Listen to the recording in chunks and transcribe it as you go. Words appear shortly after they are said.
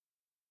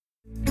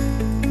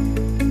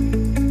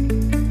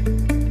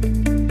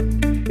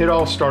It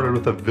all started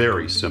with a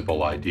very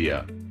simple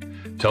idea.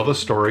 Tell the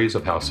stories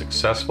of how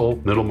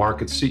successful middle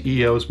market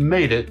CEOs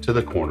made it to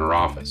the corner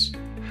office.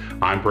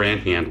 I'm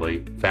Brant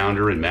Handley,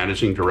 founder and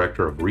managing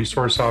director of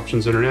Resource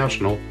Options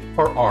International,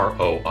 or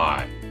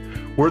ROI.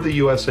 We're the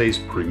USA's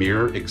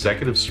premier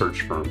executive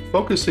search firm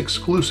focused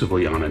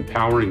exclusively on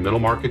empowering middle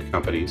market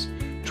companies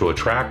to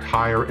attract,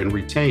 hire, and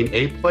retain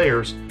A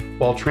players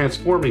while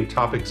transforming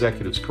top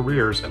executives'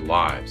 careers and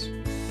lives.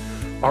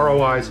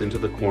 ROI's Into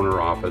the Corner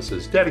office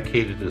is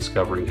dedicated to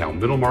discovering how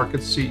middle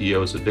market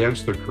CEOs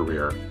advance their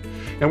career,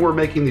 and we're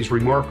making these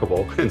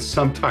remarkable and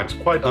sometimes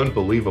quite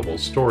unbelievable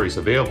stories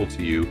available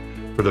to you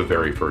for the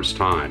very first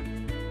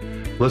time.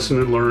 Listen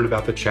and learn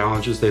about the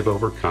challenges they've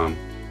overcome,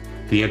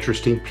 the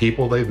interesting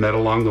people they've met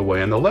along the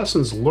way, and the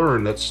lessons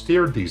learned that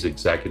steered these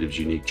executives'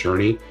 unique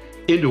journey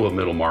into a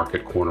middle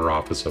market corner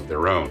office of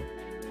their own.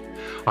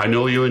 I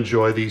know you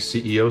enjoy these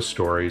CEO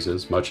stories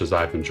as much as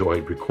I've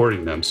enjoyed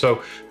recording them.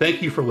 So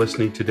thank you for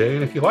listening today.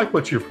 And if you like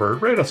what you've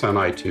heard, rate us on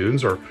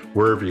iTunes or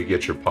wherever you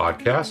get your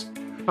podcasts.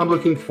 I'm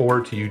looking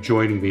forward to you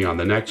joining me on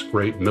the next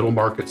great middle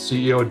market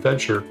CEO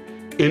adventure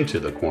into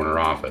the corner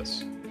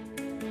office.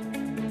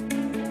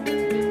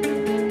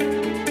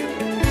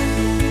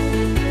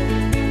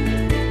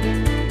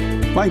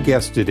 My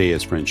guest today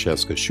is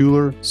Francesca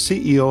Schuler,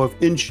 CEO of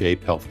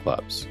InShape Health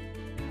Clubs.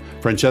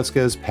 Francesca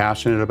is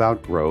passionate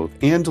about growth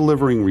and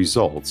delivering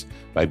results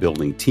by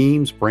building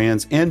teams,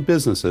 brands, and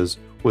businesses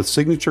with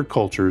signature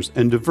cultures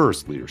and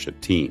diverse leadership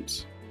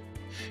teams.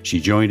 She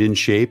joined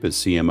InShape as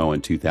CMO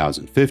in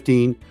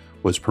 2015,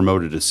 was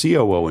promoted to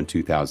COO in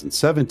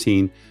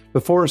 2017,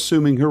 before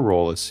assuming her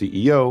role as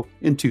CEO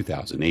in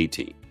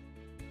 2018.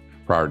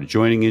 Prior to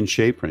joining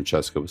InShape,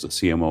 Francesca was a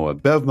CMO at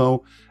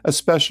Bevmo, a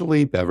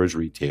specialty beverage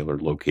retailer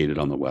located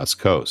on the West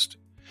Coast.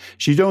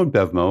 She owned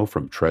Bevmo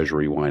from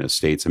Treasury Wine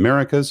Estates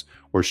Americas,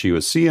 where she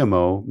was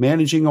CMO,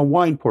 managing a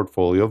wine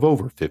portfolio of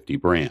over 50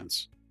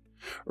 brands.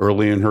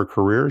 Early in her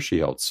career, she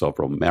held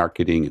several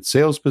marketing and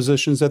sales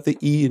positions at the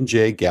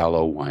E&J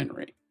Gallo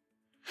Winery.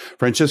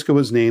 Francesca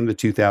was named the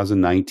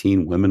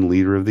 2019 Women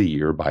Leader of the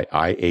Year by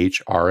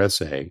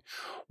IHRSA,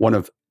 one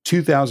of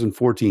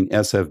 2014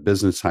 SF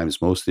Business Times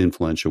Most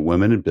Influential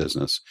Women in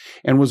Business,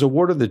 and was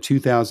awarded the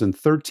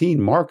 2013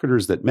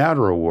 Marketers That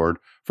Matter Award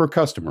for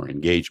customer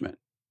engagement.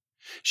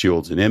 She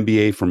holds an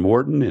MBA from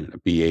Wharton and a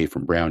BA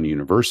from Brown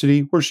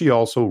University, where she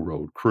also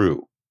rode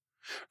crew.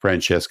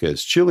 Francesca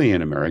is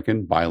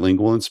Chilean-American,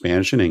 bilingual in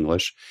Spanish and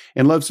English,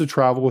 and loves to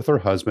travel with her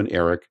husband,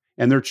 Eric,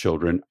 and their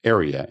children,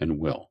 Aria and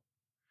Will.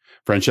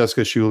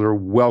 Francesca Schuler,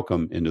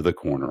 welcome into the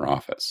corner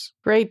office.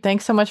 Great.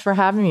 Thanks so much for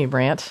having me,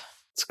 Brant.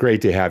 It's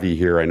great to have you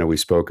here. I know we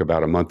spoke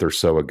about a month or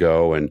so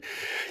ago, and,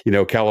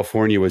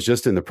 California was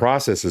just in the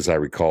process, as I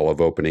recall,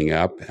 of opening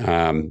up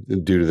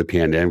due to the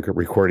pandemic.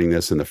 Recording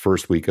this in the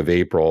first week of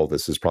April.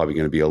 This is probably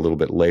going to be a little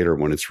bit later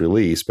when it's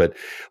released, but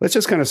let's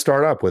just kind of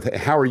start up with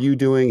how are you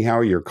doing? How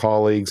are your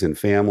colleagues and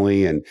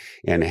family,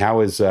 and how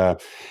is,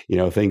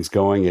 things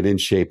going at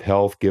InShape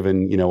Health,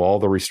 given, all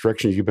the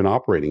restrictions you've been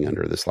operating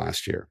under this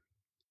last year?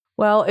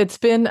 Well, it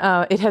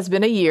has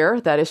been a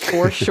year, that is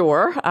for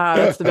sure.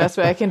 That's the best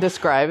way I can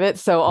describe it.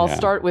 So I'll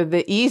start with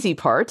the easy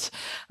part.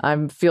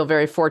 I feel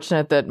very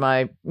fortunate that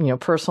my,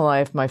 personal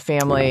life, my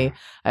family,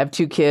 I have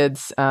 2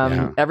 kids.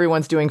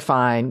 Everyone's doing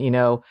fine,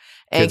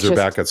 Kids are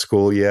back at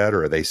school yet,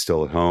 or are they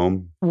still at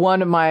home?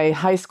 One of my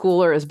high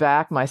schooler is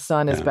back. My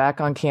son is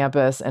back on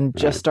campus and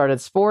just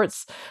started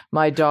sports.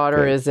 My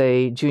daughter is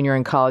a junior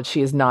in college.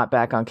 She is not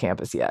back on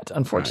campus yet,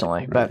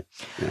 unfortunately. But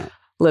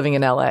living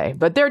in LA,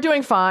 but they're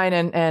doing fine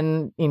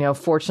and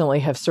fortunately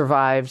have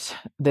survived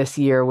this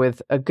year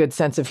with a good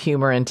sense of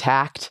humor and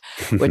tact,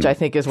 which I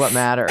think is what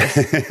matters.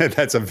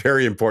 That's a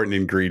very important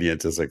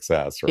ingredient to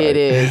success, right?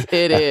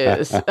 It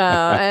is.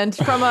 And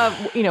from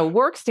a,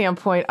 work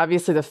standpoint,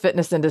 obviously the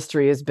fitness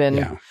industry has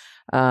been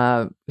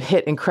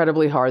hit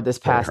incredibly hard this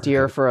past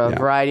year for a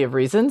variety of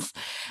reasons.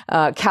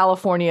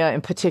 California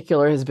in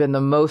particular has been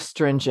the most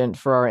stringent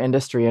for our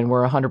industry, and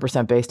we're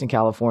 100% based in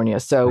California.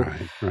 So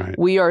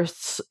we are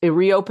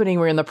reopening.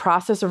 We're in the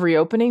process of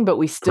reopening, but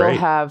we still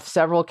have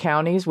several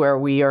counties where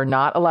we are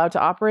not allowed to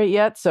operate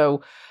yet.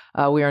 So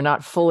we are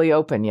not fully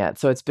open yet.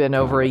 So it's been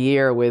over a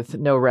year with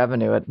no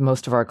revenue at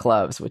most of our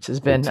clubs, which has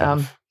been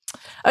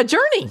a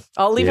journey.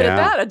 I'll leave it at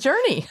that. A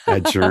journey. A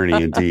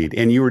journey indeed.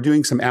 And you were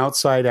doing some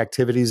outside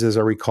activities, as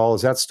I recall.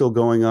 Is that still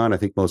going on? I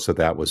think most of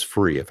that was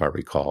free, if I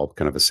recall,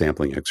 kind of a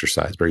sampling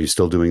exercise. But are you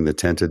still doing the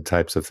tented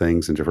types of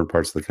things in different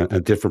parts of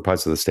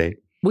the state?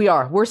 We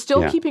are. We're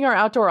still keeping our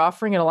outdoor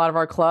offering in a lot of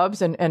our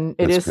clubs, and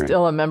it is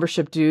still a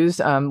membership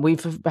dues. We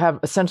have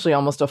essentially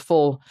almost a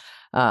full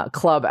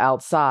club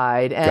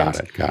outside, and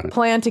Got it.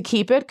 plan to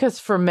keep it because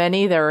for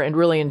many, they're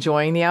really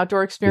enjoying the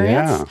outdoor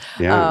experience.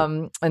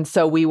 And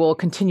so we will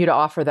continue to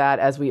offer that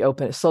as we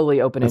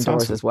slowly open That's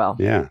indoors awesome. as well.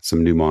 Yeah,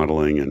 some new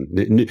modeling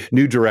and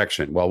new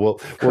direction. Well,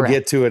 we'll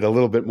get to it a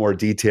little bit more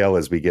detail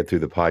as we get through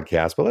the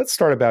podcast. But let's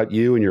start about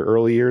you and your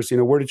early years.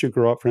 Where did you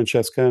grow up,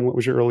 Francesca, and what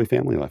was your early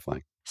family life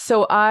like?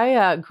 So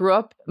I grew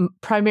up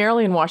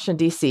primarily in Washington,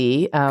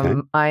 D.C.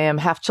 I am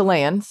half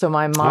Chilean. So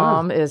my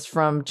mom is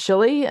from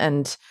Chile,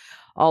 and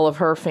all of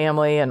her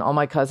family and all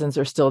my cousins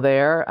are still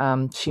there.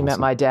 She met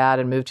my dad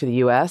and moved to the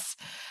U.S.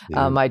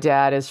 Yeah. My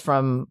dad is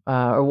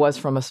was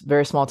from a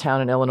very small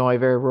town in Illinois,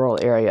 very rural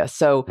area.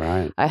 So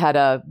I had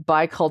a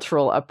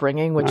bicultural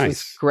upbringing, which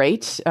was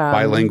great.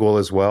 Bilingual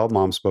as well.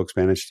 Mom spoke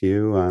Spanish to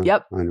you?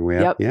 Yep. On your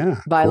way up? Yeah.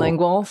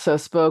 Bilingual. Cool. So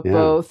spoke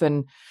both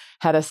and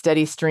had a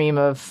steady stream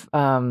of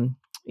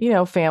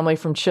family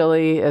from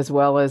Chile as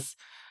well as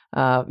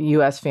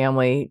U.S.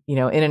 family, in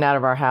and out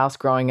of our house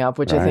growing up,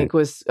 which I think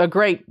was a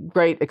great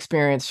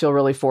experience. Feel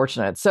really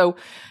fortunate. So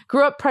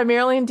grew up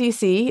primarily in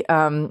D.C.,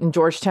 in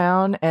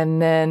Georgetown,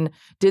 and then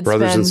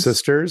brothers and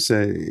sisters,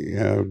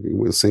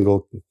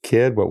 single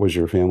kid. What was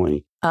your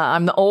family?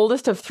 I'm the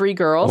oldest of three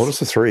girls.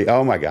 Oldest of three.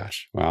 Oh my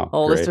gosh. Wow.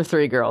 Oldest of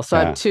three girls. So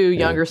I have two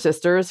younger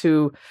sisters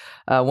who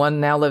one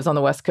now lives on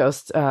the West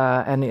Coast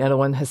and the other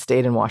one has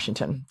stayed in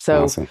Washington.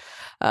 So awesome.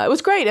 It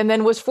was great. And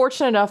then was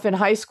fortunate enough in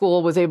high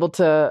school, was able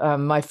to,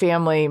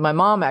 my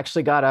mom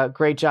actually got a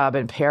great job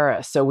in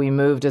Paris. So we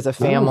moved as a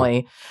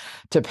family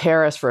to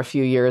Paris for a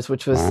few years,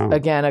 which was,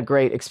 again, a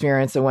great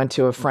experience. I went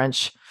to a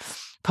French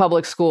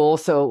public school.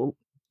 So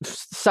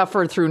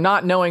suffered through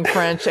not knowing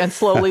French and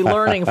slowly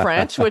learning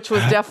French, which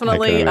was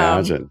definitely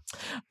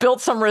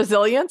built some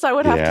resilience, I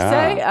would have to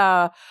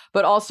say.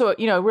 But also, it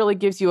really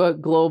gives you a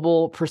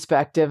global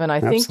perspective. And I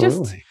think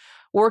just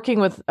working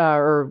with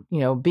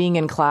being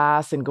in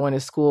class and going to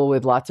school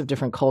with lots of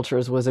different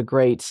cultures was a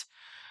great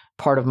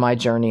part of my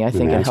journey. I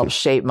think it helped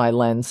shape my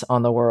lens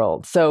on the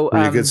world. So,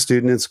 were you a good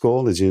student at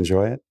school? Did you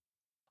enjoy it?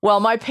 Well,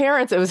 my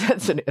parents,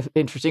 it's an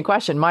interesting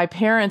question. My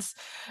parents,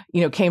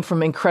 came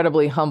from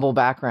incredibly humble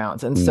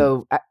backgrounds. And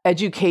so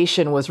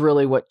education was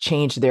really what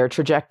changed their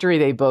trajectory.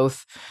 They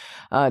both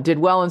did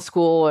well in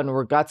school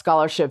and got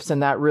scholarships,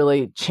 and that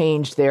really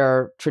changed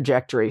their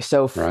trajectory.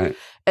 So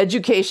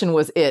education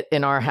was it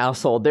in our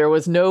household. There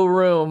was no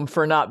room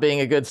for not being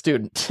a good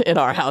student in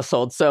our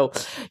household. So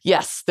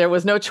yes, there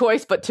was no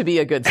choice but to be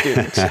a good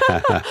student.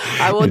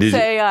 I would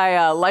say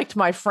I liked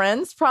my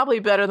friends probably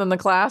better than the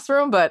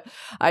classroom, but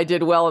I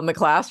did well in the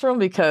classroom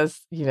because,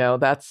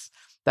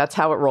 that's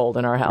how it rolled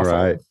in our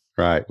household.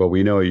 Right. Well,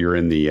 we know you're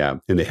in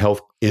the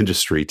health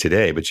industry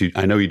today, but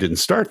I know you didn't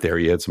start there.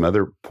 You had some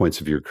other points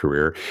of your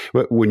career.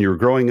 But when you were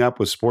growing up,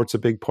 was sports a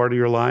big part of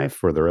your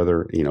life? Were there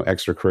other,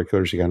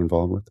 extracurriculars you got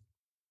involved with?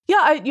 Yeah,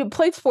 I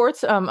played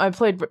sports. I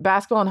played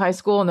basketball in high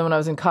school, and then when I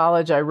was in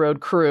college, I rode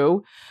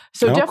crew.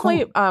 So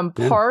definitely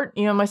part.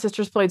 My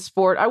sisters played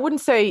sport. I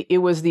wouldn't say it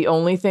was the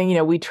only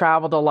thing. We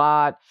traveled a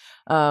lot,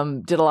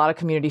 did a lot of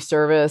community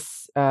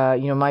service.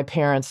 My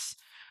parents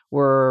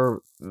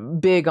were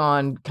big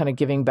on kind of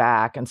giving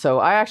back. And so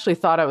I actually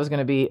thought I was going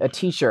to be a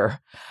teacher.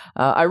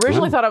 I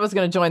originally thought I was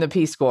going to join the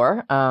Peace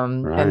Corps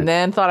and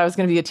then thought I was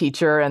going to be a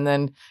teacher, and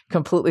then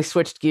completely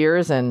switched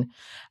gears and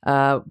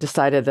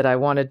decided that I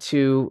wanted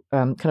to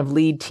kind of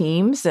lead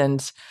teams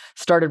and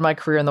started my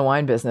career in the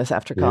wine business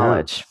after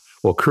college. Yeah.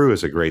 Well, crew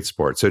is a great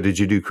sport. So did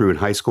you do crew in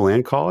high school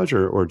and college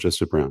or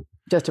just at Brown?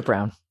 Just at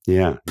Brown.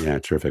 Yeah,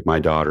 terrific. My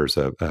daughter's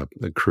a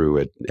crew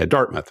at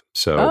Dartmouth.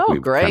 So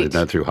we've kind of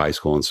done through high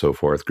school and so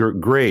forth.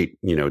 Great,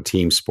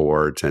 team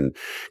sport and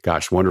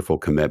gosh, wonderful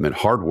commitment,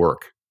 hard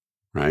work,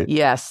 right?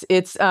 Yes.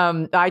 It's,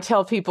 I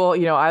tell people,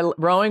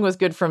 rowing was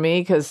good for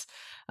me because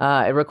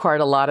it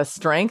required a lot of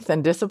strength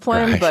and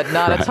discipline, but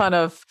not a ton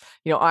of,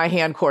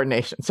 eye-hand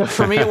coordination. So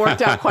for me, it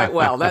worked out quite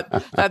well.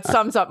 That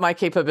sums up my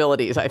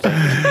capabilities, I think.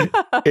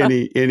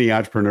 Any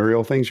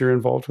entrepreneurial things you're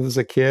involved with as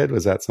a kid?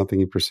 Was that something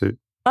you pursued?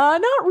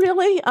 Not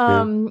really.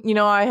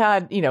 I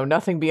had,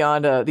 nothing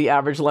beyond the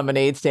average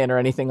lemonade stand or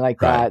anything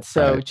like that.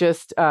 So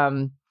just,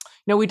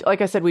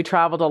 like I said, we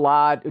traveled a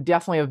lot.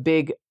 Definitely a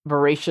big,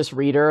 voracious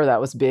reader. That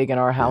was big in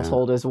our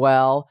household as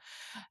well.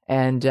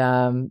 And,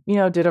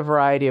 did a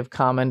variety of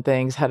common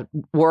things, had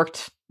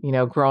worked,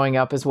 growing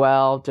up as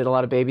well, did a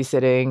lot of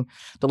babysitting,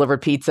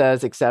 delivered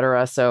pizzas, et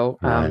cetera. So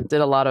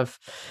did a lot of,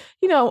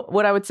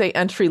 what I would say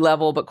entry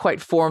level, but quite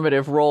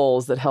formative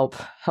roles that help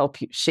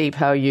you shape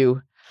how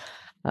you,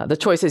 the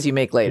choices you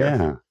make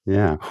later.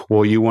 Yeah.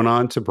 Well, you went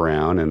on to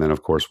Brown and then,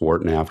 of course,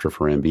 Wharton after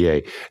for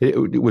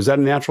MBA. Was that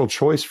a natural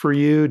choice for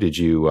you? Did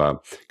you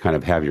kind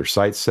of have your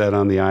sights set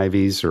on the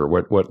Ivies, or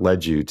what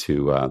led you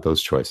to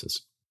those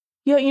choices?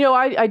 Yeah,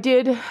 I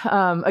did.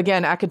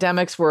 Again,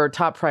 academics were a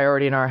top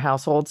priority in our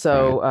household.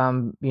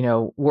 So,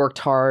 worked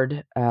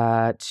hard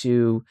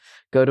to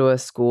go to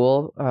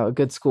a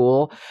good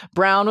school.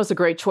 Brown was a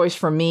great choice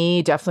for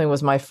me. Definitely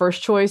was my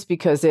first choice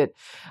because it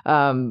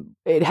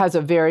has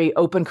a very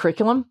open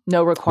curriculum,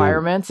 no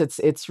requirements.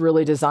 It's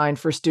really designed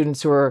for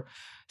students who are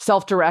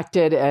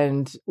self-directed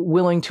and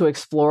willing to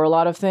explore a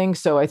lot of things.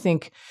 So I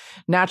think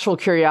natural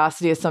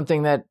curiosity is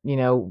something that,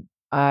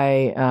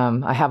 I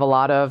have a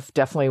lot of,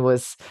 definitely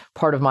was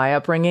part of my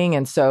upbringing.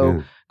 And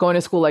so going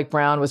to school like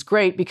Brown was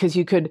great because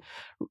you could,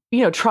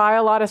 try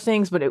a lot of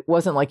things, but it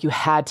wasn't like you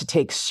had to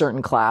take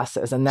certain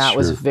classes. And that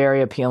was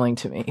very appealing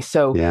to me.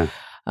 So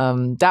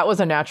that was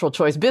a natural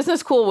choice. Business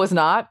school was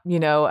not.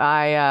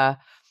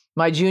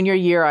 My junior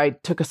year, I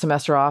took a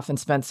semester off and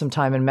spent some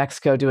time in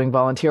Mexico doing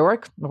volunteer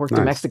work. I worked in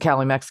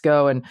Mexicali,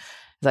 Mexico. And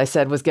as I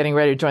said, was getting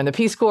ready to join the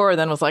Peace Corps.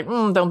 Then was like,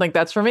 don't think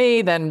that's for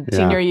me. Then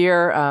senior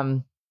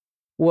year,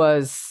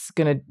 was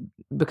going to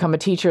become a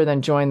teacher,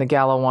 then join the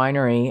Gallo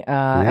Winery,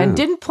 and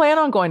didn't plan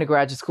on going to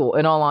graduate school.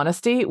 In all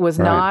honesty, was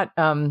not,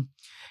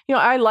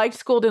 I liked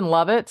school, didn't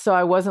love it. So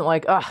I wasn't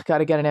like, got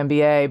to get an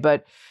MBA.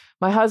 But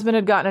my husband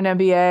had gotten an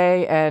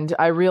MBA, and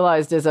I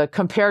realized as a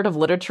comparative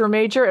literature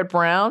major at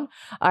Brown,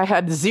 I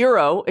had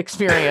zero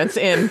experience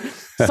in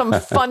some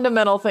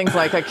fundamental things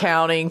like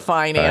accounting,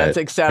 finance,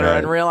 et cetera,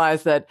 and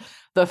realized that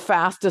the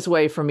fastest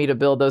way for me to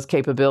build those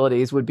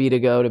capabilities would be to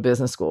go to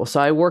business school.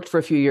 So I worked for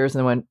a few years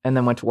and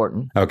then went to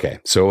Wharton. Okay.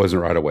 So it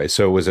wasn't right away.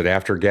 So was it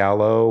after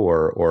Gallo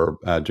or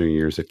during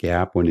years at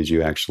Gap? When did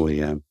you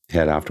actually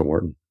head off to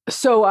Wharton?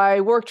 So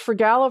I worked for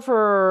Gallo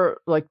for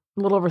like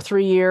a little over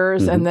 3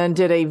 years and then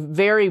did a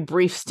very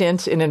brief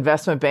stint in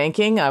investment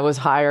banking. I was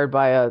hired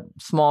by a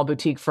small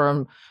boutique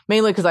firm,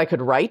 mainly because I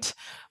could write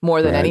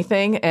more than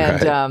anything.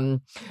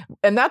 And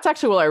and that's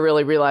actually where I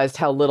really realized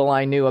how little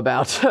I knew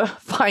about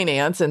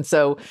finance. And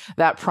so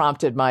that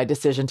prompted my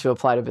decision to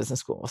apply to business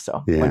school.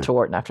 So went to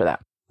Wharton after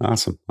that.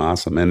 Awesome.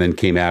 And then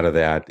came out of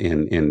that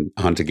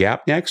onto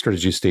Gap next, or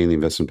did you stay in the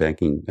investment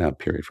banking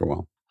period for a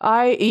while?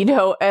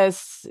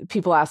 As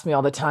people ask me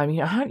all the time,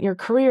 your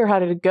career, how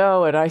did it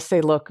go? And I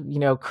say, look,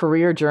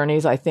 career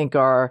journeys, I think,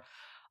 are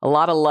a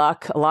lot of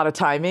luck, a lot of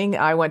timing.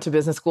 I went to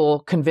business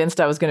school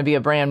convinced I was going to be a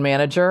brand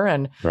manager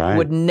and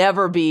would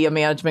never be a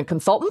management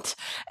consultant,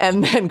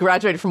 and then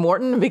graduated from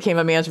Wharton and became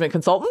a management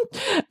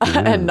consultant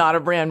and not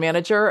a brand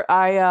manager.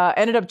 I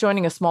ended up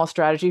joining a small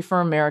strategy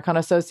firm, Maricon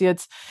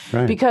Associates,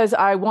 because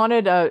I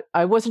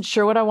wasn't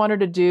sure what I wanted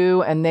to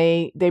do. And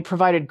they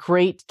provided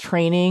great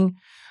training,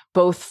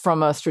 both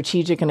from a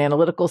strategic and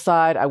analytical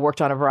side. I worked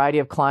on a variety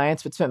of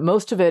clients, but spent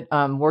most of it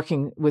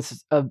working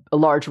with a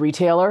large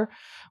retailer,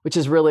 which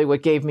is really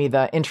what gave me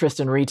the interest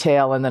in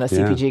retail, and then a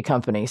CPG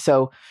company.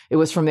 So it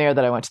was from there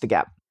that I went to the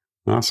Gap.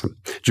 Awesome.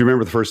 Do you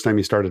remember the first time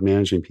you started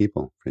managing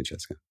people,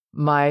 Francesca?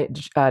 My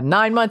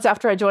 9 months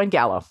after I joined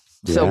Gallo.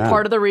 So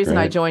part of the reason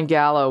I joined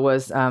Gallo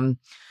was,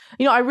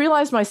 I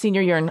realized my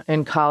senior year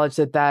in college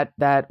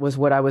that was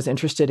what I was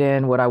interested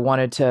in, what I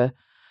wanted to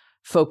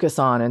focus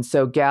on. And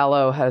so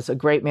Gallo has a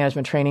great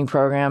management training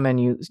program, and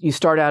you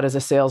start out as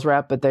a sales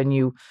rep, but then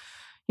you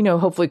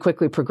hopefully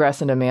quickly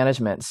progress into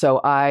management.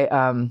 So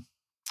I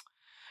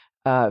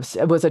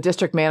was a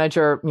district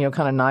manager,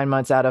 kind of 9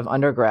 months out of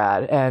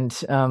undergrad,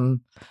 and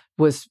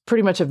was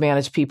pretty much have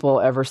managed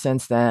people ever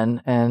since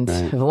then, and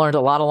have learned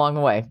a lot along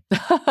the way.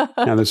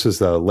 Now, this is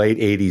the late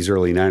 80s,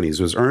 early 90s.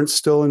 Was Ernst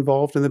still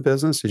involved in the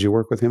business? Did you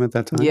work with him at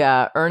that time?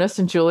 Yeah, Ernest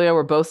and Julia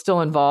were both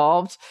still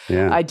involved.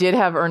 Yeah. I did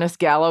have Ernest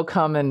Gallo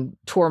come and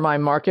tour my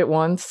market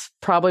once.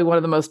 Probably one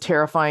of the most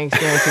terrifying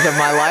experiences of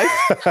my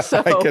life.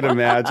 So, I can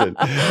imagine.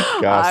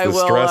 Gosh, the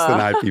stress the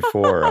night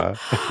before.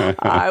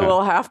 I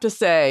will have to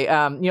say,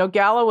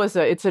 Gallo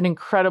it's an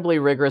incredibly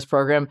rigorous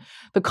program.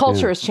 The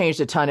culture has changed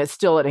a ton. It's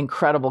still an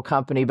incredible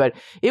company, but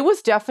it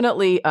was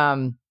definitely,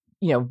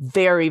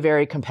 very,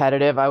 very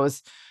competitive. I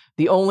was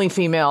the only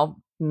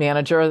female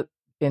manager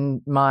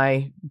in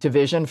my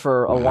division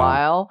for a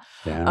while.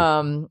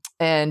 Yeah.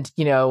 And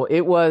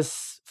it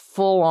was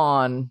full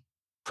on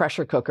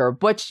pressure cooker.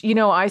 But,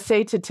 I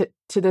say to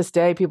this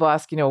day, people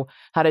ask,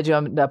 how did you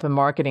end up in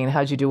marketing and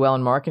how did you do well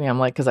in marketing? I'm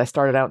like, because I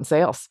started out in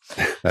sales.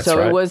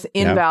 It was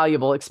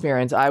invaluable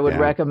experience. I would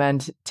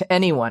recommend to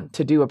anyone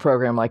to do a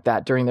program like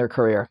that during their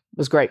career. It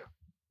was great.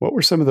 What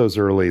were some of those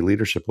early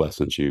leadership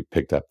lessons you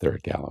picked up there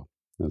at Gallo,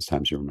 those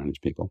times you were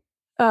managing people?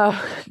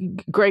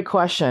 Great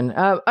question.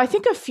 I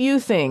think a few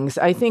things.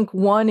 I think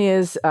one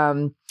is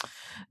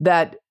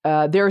that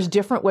there's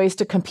different ways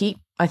to compete.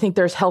 I think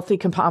there's healthy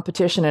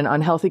competition and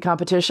unhealthy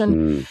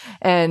competition.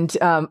 And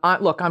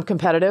I'm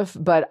competitive,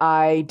 but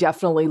I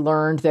definitely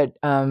learned that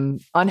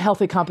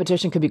unhealthy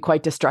competition could be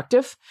quite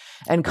destructive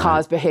and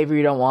cause behavior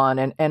you don't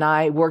want. And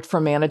I worked for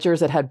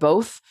managers that had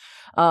both.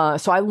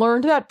 So I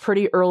learned that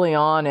pretty early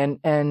on,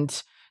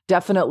 and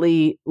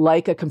definitely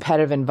like a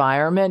competitive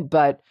environment,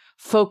 but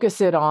focus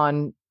it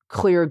on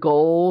clear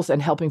goals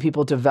and helping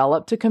people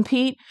develop to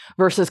compete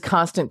versus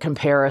constant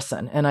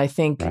comparison. And I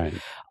think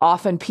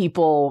often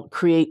people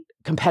create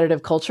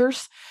competitive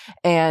cultures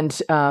and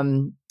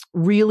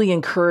really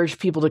encourage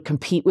people to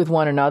compete with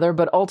one another.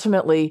 But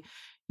ultimately,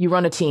 you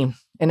run a team.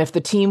 And if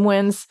the team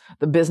wins,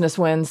 the business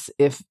wins.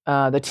 If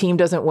the team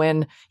doesn't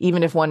win,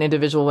 even if one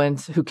individual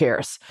wins, who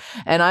cares?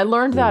 And I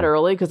learned that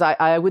early because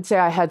I would say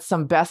I had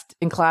some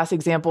best-in-class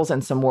examples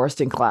and some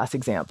worst-in-class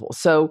examples.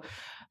 So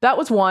that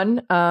was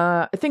one.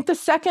 I think the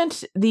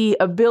second, the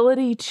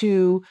ability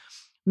to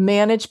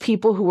manage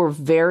people who are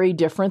very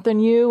different than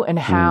you, and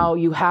how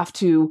you have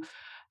to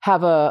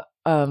have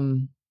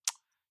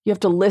you have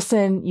to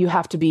listen. You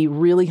have to be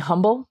really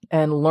humble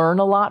and learn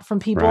a lot from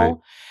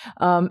people,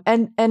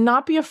 and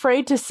not be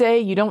afraid to say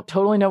you don't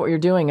totally know what you're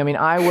doing. I mean,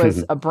 I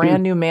was a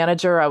brand new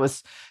manager. I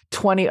was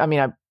 20. I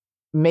mean,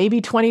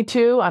 maybe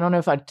 22. I don't know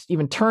if I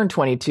even turned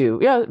 22.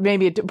 Yeah,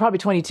 probably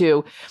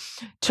 22.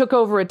 Took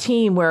over a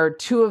team where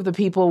two of the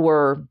people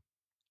were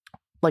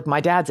like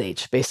my dad's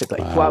age,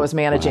 basically, who I was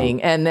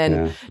managing. And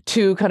then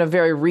two kind of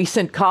very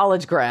recent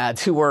college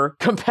grads who were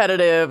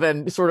competitive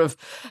and sort of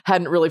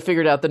hadn't really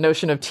figured out the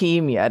notion of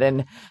team yet.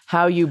 And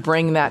how you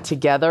bring that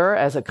together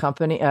as a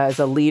company, as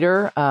a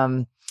leader,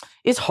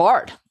 is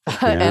hard.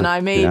 And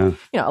I made,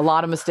 a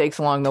lot of mistakes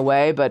along the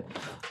way, but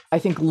I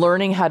think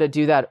learning how to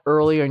do that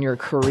earlier in your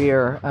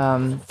career,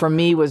 for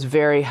me, was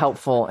very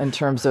helpful in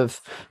terms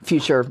of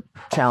future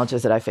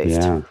challenges that I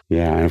faced.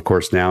 Yeah. And of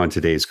course, now in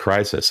today's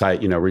crisis, I,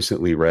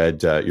 recently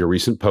read your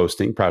recent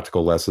posting,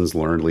 Practical Lessons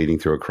Learned Leading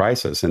Through a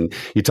Crisis. And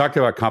you talked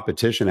about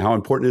competition, how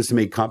important it is to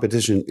make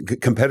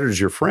competitors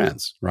your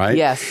friends, right?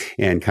 Yes.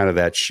 And kind of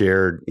that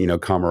shared,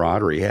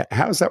 camaraderie.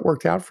 How has that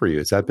worked out for you?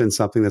 Has that been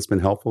something that's been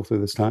helpful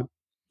through this time?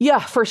 Yeah,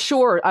 for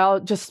sure. I'll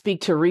just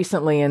speak to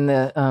recently in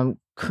the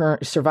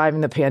current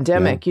surviving the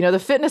pandemic. The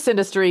fitness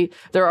industry,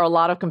 there are a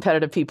lot of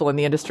competitive people in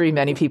the industry.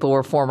 Many people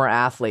were former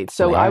athletes.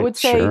 So I would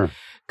say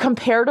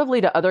comparatively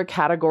to other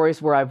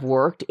categories where I've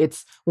worked,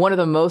 it's one of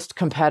the most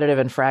competitive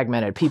and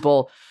fragmented.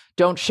 People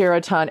don't share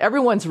a ton.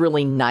 Everyone's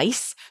really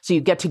nice. So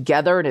you get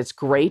together and it's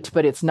great,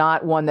 but it's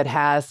not one that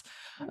has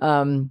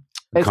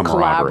as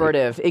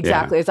collaborative,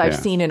 exactly, as I've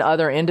seen in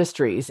other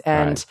industries.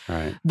 And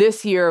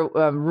this year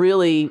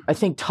really, I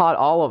think, taught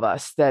all of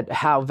us that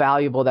how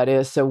valuable that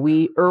is. So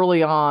we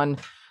early on,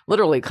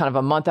 literally kind of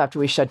a month after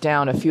we shut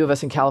down, a few of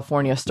us in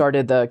California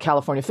started the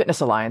California Fitness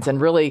Alliance. And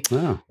really,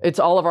 it's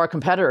all of our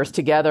competitors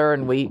together,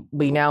 and we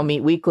now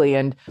meet weekly.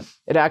 And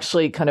it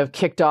actually kind of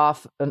kicked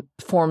off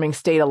forming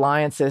state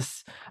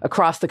alliances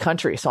across the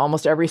country. So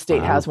almost every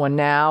state has one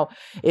now.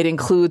 It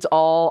includes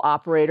all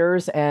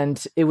operators,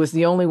 and it was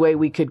the only way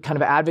we could kind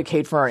of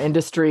advocate for our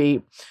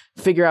industry,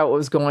 figure out what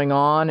was going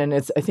on. And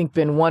it's, I think,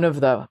 been one of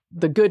the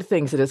good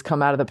things that has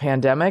come out of the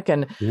pandemic.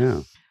 And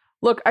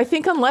look, I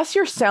think unless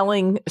you're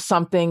selling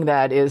something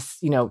that is,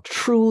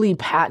 truly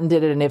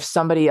patented, and if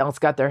somebody else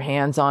got their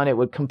hands on it,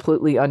 would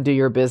completely undo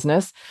your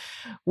business.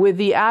 With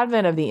the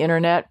advent of the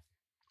internet,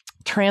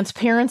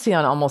 transparency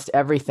on almost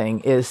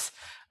everything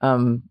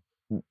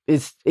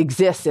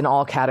exists in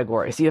all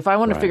categories. If I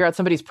want to figure out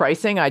somebody's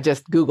pricing, I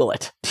just Google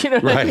it. Do you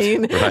know what I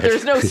mean?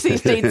 There's no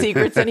state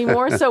secrets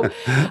anymore. So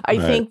I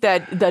think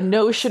that the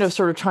notion of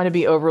sort of trying to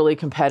be overly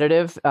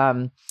competitive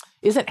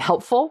isn't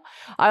helpful.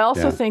 I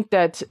also think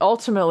that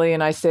ultimately,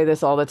 and I say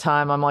this all the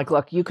time, I'm like,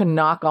 look, you can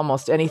knock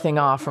almost anything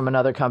off from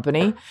another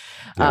company,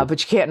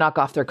 but you can't knock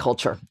off their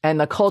culture. And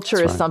the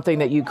culture is something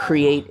that you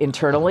create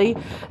internally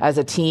as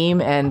a team.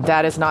 And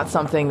that is not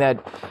something that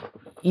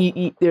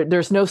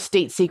there's no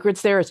state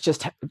secrets there. It's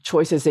just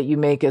choices that you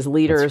make as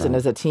leaders and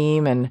as a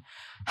team. And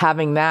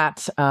having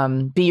that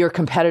be your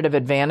competitive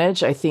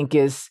advantage, I think,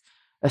 is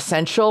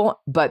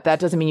essential. But that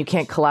doesn't mean you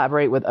can't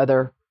collaborate with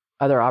other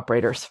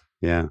operators.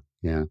 Yeah.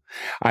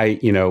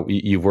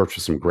 You've worked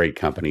with some great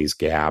companies,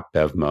 Gap,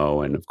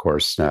 Bevmo, and of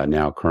course,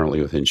 now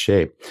currently with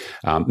InShape.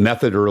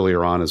 Method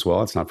earlier on as well.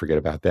 Let's not forget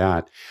about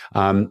that.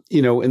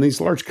 In these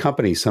large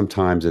companies,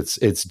 sometimes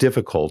it's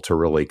difficult to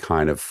really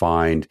kind of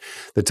find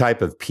the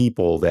type of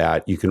people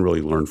that you can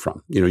really learn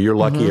from. You're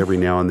lucky every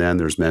now and then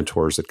there's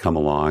mentors that come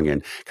along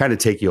and kind of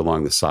take you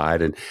along the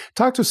side. And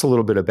talk to us a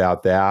little bit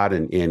about that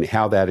and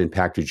how that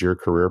impacted your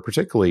career,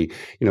 particularly,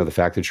 the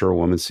fact that you're a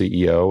woman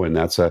CEO, and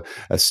that's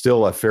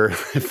still a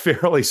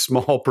fairly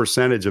small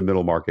percentage of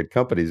middle market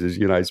companies, as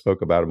you and I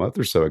spoke about a month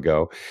or so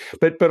ago,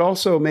 but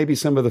also maybe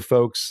some of the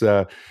folks,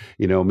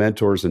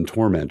 mentors and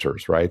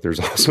tormentors, right?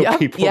 There's also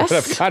people that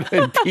have kind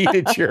of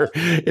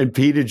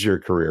impeded your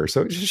career.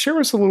 So share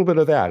us a little bit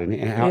of that and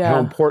how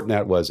important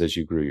that was as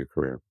you grew your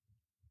career.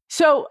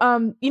 So,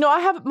 I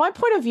have my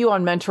point of view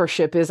on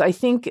mentorship is I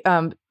think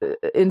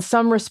in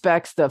some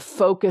respects, the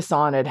focus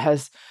on it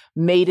has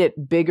made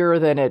it bigger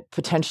than it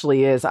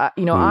potentially is.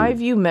 I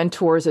view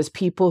mentors as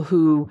people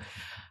who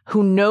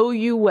know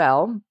you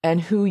well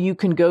and who you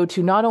can go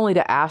to not only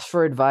to ask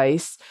for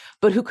advice,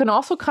 but who can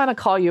also kind of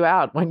call you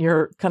out when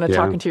you're kind of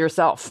talking to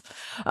yourself.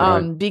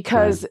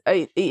 Because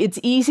it's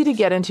easy to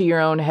get into your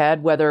own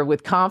head, whether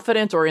with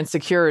confidence or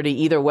insecurity.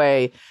 Either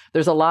way,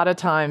 there's a lot of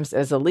times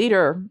as a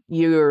leader,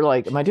 you're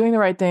like, am I doing the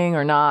right thing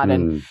or not?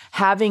 And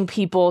having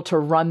people to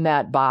run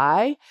that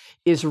by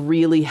is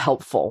really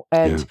helpful.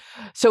 And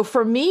so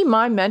for me,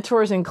 my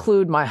mentors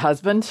include my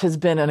husband, has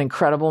been an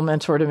incredible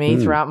mentor to me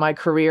throughout my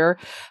career.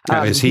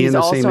 Is he in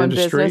the same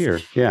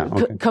industry?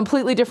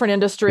 Completely different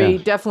industry,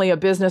 definitely a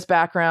business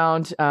background.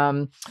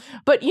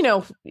 But,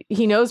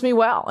 he knows me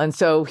well. And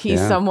so he's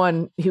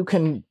someone who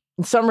can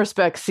in some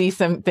respects, see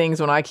some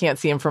things when I can't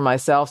see them for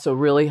myself. So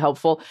really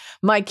helpful.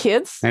 My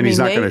kids. And he's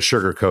not going to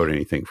sugarcoat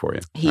anything for you.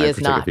 He is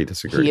not.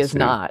 He is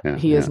not.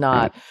 He is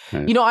not.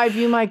 I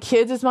view my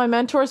kids as my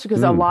mentors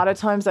because a lot of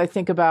times I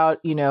think about,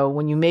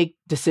 when you make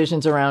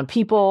decisions around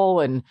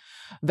people and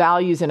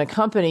values in a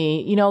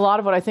company, a lot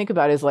of what I think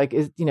about is like,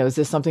 is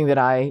this something that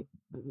I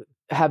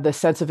have the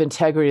sense of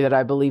integrity that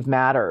I believe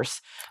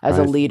matters as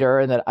a leader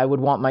and that I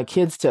would want my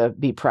kids to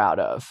be proud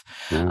of.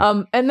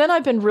 Yeah. And then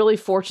I've been really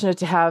fortunate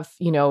to have,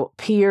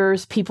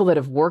 peers, people that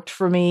have worked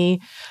for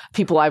me,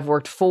 people I've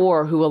worked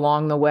for who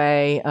along the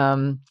way,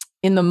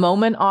 in the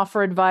moment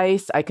offer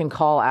advice, I can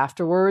call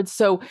afterwards.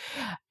 So,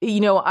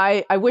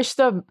 I wish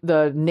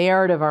the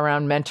narrative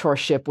around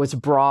mentorship was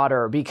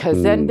broader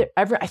because then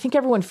I think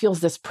everyone feels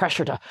this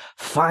pressure to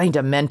find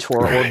a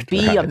mentor or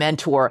be a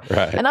mentor.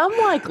 Right. And I'm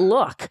like,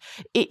 look,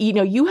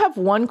 you have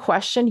one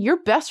question, your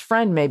best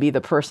friend may be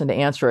the person to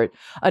answer it.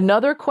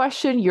 Another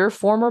question, your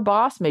former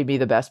boss may be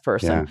the best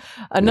person.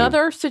 Yeah.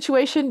 Another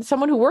situation,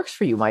 someone who works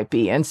for you might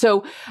be. And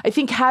so I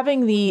think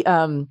having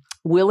the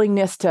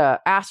willingness to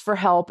ask for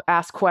help,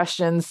 ask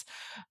questions,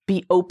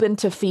 be open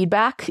to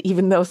feedback,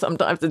 even though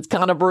sometimes it's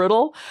kind of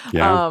brutal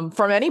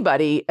from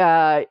anybody,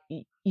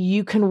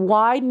 you can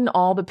widen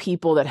all the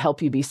people that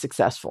help you be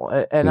successful.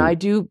 And I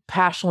do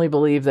passionately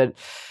believe that,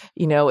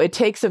 it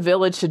takes a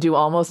village to do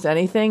almost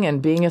anything.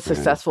 And being a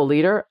successful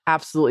leader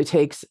absolutely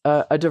takes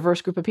a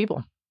diverse group of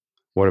people.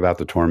 What about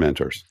the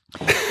tormentors?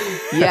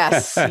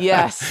 Yes.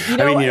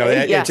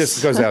 It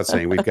just goes out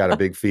saying we've got a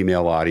big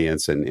female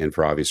audience, and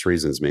for obvious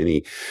reasons,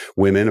 many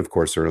women, of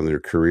course, are in their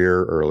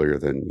career earlier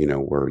than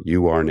where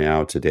you are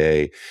now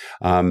today.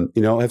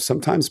 Have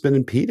sometimes been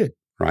impeded,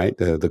 right?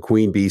 The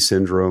queen bee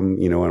syndrome,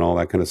 and all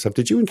that kind of stuff.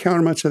 Did you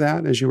encounter much of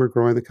that as you were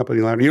growing the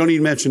company ladder? You don't need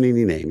to mention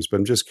any names, but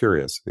I'm just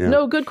curious. Yeah.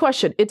 No, good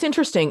question. It's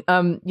interesting.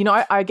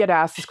 I get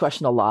asked this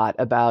question a lot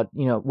about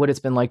what it's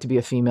been like to be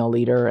a female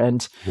leader,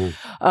 and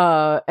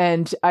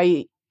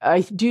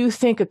I do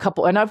think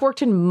and I've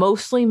worked in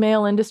mostly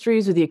male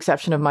industries with the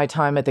exception of my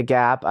time at the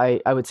Gap.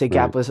 I would say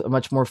Gap was a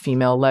much more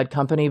female-led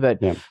company,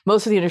 but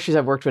most of the industries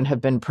I've worked in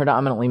have been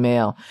predominantly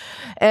male.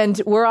 And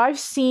where I've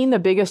seen the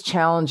biggest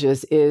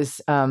challenges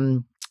is,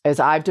 as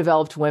I've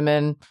developed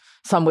women,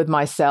 some with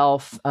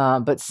myself,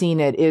 but seen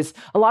it, is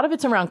a lot of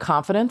it's around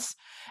confidence.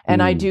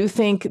 And I do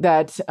think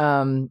that,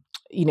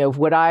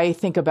 what I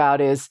think about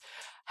is,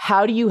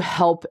 how do you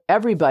help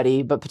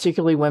everybody, but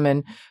particularly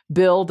women,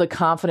 build the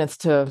confidence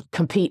to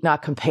compete,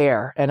 not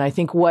compare? And I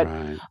think what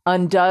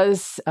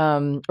undoes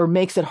or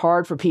makes it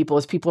hard for people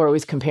is people are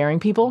always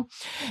comparing people.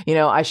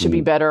 I should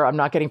be better. I'm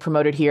not getting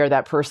promoted here.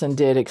 That person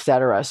did, et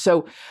cetera.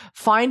 So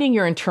finding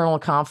your internal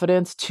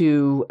confidence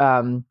to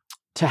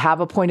have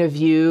a point of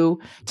view,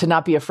 to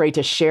not be afraid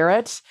to share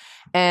it.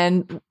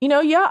 And,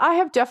 I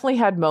have definitely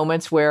had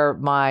moments where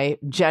my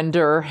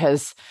gender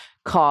has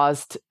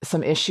caused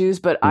some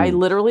issues, but I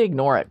literally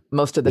ignore it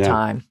most of the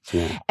time.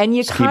 Yeah. And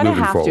you kind of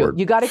have to.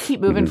 You got to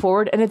keep moving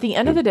forward. And at the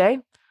end of the day,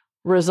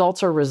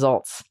 results are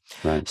results.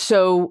 Right.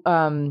 So,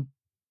 and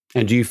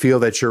do you feel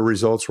that your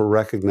results were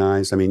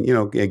recognized? I mean,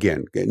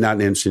 again, not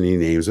mentioning any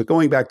names, but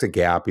going back to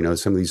Gap,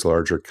 some of these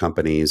larger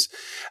companies,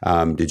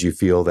 did you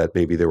feel that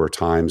maybe there were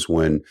times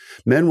when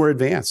men were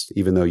advanced,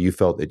 even though you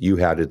felt that you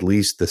had at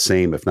least the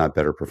same, if not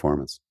better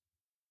performance?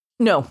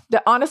 No,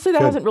 honestly,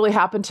 that hasn't really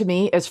happened to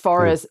me as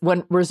far as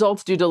when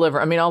results do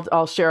deliver. I mean,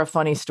 I'll share a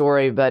funny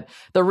story, but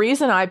the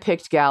reason I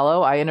picked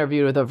Gallo, I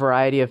interviewed with a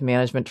variety of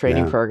management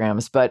training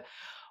programs, but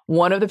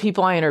one of the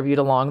people I interviewed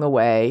along the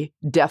way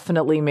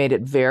definitely made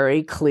it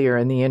very clear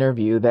in the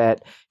interview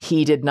that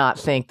he did not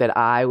think that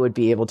I would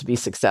be able to be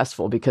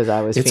successful because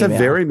I was female. It's a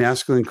very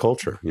masculine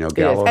culture.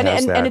 Gallo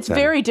has that. And it's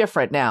very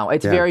different now.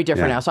 It's very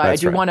different now. So I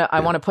do want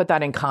to put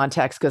that in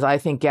context because I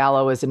think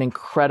Gallo is an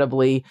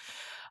incredibly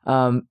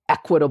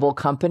equitable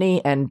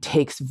company and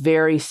takes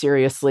very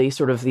seriously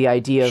sort of the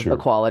idea of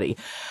equality.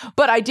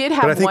 But I did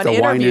have one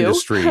interview.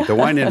 The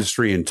wine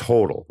industry in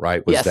total,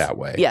 right, was that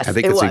way. Yes, I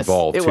think it's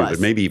evolved too, but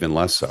maybe even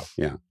less so.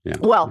 Yeah.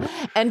 Well,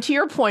 and to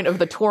your point of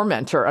the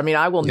tormentor, I mean,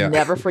 I will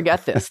never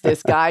forget this.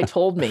 This guy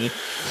told me,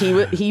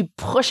 he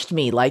pushed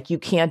me like, you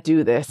can't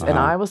do this. And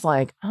I was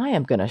like, I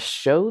am going to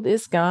show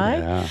this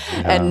guy.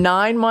 And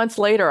 9 months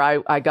later,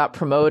 I got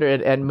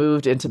promoted and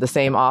moved into the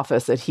same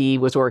office that he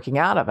was working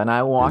out of. And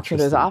I walked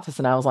into his office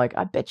and I was like,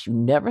 I bet you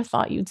never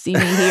thought you'd see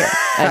me here.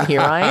 And here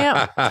I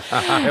am.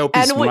 I hope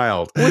he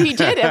smiled. We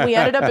did. And we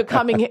ended up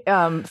becoming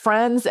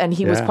friends and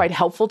he was quite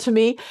helpful to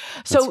me.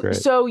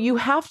 So you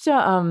have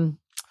to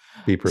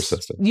be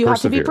persistent. You have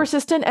to be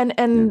persistent.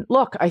 And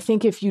look, I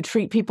think if you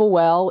treat people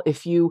well,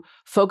 if you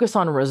focus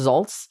on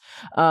results,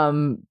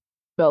 a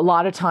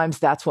lot of times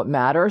that's what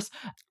matters.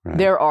 Right.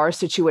 There are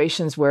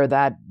situations where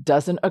that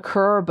doesn't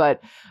occur,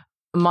 but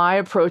my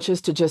approach is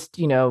to just,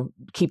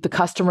 keep the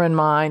customer in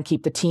mind,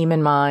 keep the team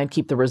in mind,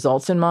 keep the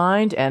results in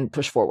mind, and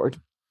push forward.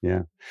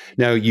 Yeah.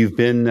 Now, you've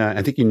been,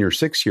 I think, in your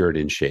 6th year at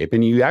InShape,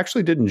 and you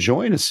actually didn't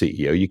join as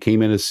CEO. You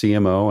came in as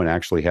CMO and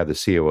actually had the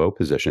COO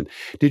position.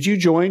 Did you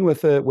join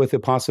with a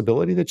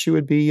possibility that you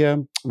would be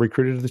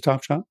recruited to the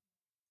top shop?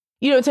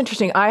 It's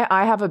interesting.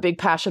 I have a big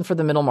passion for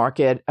the middle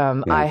market.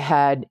 I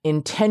had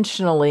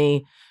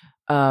intentionally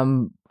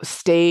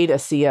stayed a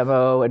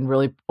CMO and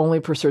really only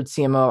pursued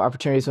CMO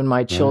opportunities when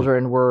my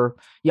children were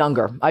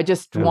younger. I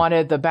just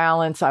wanted the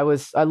balance. I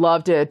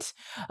loved it.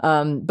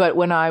 But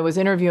when I was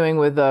interviewing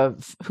with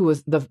who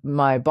was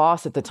my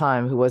boss at the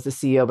time, who was the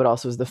CEO, but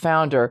also was the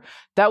founder,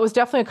 that was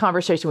definitely a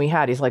conversation we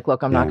had. He's like,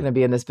 look, I'm not going to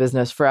be in this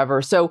business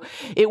forever. So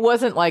it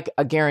wasn't like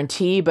a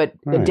guarantee, but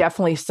I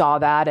definitely saw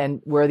that and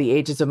where the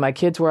ages of my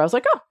kids were. I was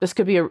like, oh, this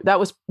could be that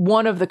was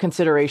one of the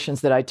considerations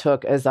that I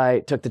took as I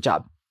took the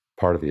job.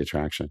 Part of the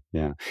attraction.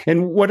 Yeah.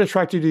 And what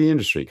attracted you to the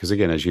industry? Because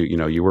again, as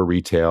you were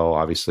retail,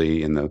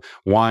 obviously in the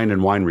wine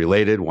and wine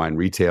related, wine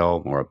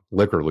retail or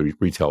liquor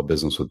retail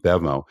business with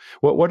BevMo.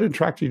 What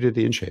attracted you to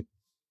the InShape?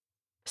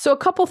 So a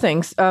couple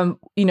things.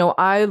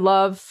 I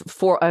love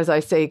as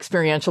I say,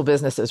 experiential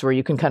businesses where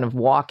you can kind of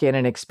walk in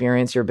and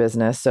experience your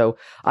business. So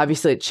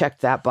obviously it checked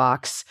that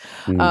box.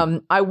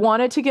 I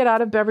wanted to get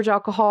out of beverage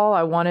alcohol.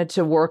 I wanted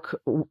to work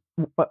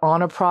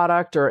on a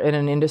product or in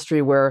an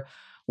industry where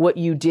what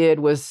you did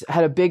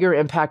had a bigger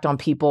impact on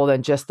people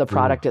than just the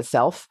product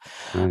itself.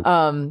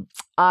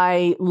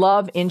 I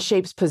love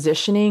InShape's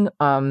positioning.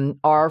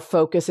 Our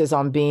focus is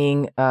on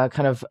being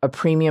kind of a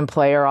premium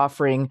player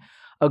offering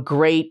a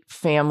great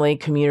family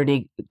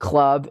community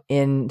club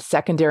in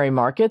secondary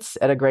markets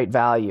at a great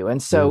value.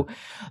 And so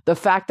the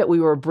fact that we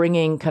were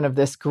bringing kind of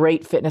this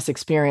great fitness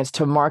experience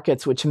to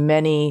markets, which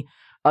many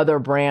other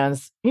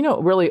brands,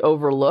 really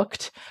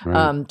overlooked,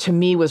 to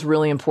me was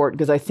really important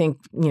because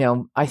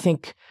I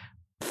think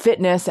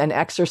fitness and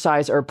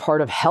exercise are part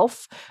of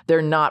health.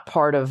 They're not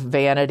part of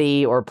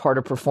vanity or part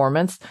of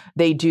performance.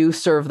 They do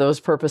serve those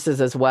purposes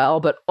as well,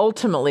 but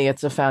ultimately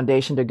it's a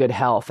foundation to good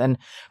health, and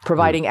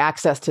providing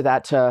access to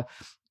that to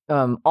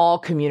all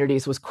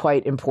communities was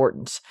quite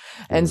important.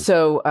 And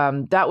so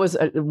that was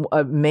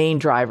a main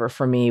driver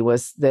for me,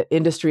 was the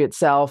industry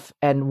itself,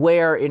 and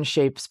where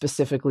InShape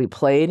specifically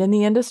played in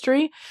the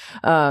industry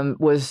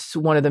was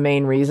one of the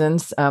main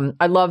reasons.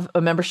 I love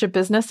a membership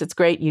business. It's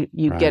great.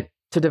 You get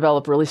to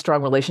develop really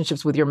strong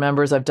relationships with your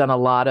members. I've done a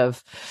lot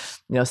of,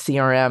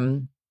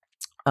 CRM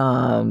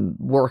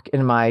work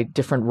in my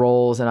different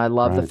roles. And I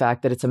love the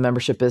fact that it's a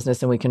membership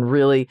business and we can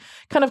really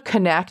kind of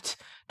connect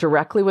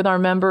directly with our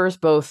members,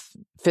 both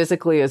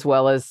physically as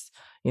well as,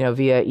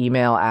 via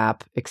email,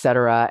 app, et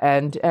cetera,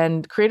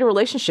 and create a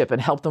relationship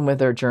and help them with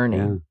their journey.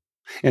 Yeah.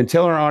 And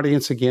tell our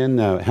audience again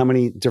how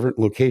many different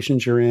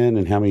locations you're in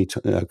and how many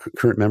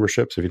current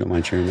memberships, if you don't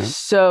mind sharing that.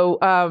 So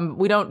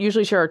we don't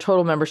usually share our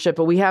total membership,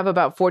 but we have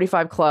about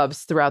 45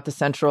 clubs throughout the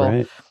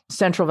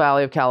Central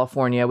Valley of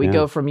California. We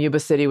go from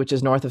Yuba City, which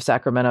is north of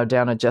Sacramento,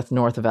 down to just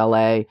north of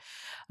LA.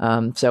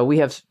 So we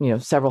have,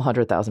 several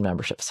 100,000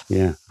 memberships.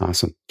 Yeah.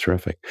 Awesome.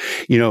 Terrific.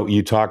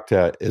 You talked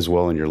as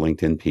well in your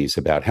LinkedIn piece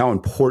about how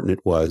important it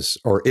was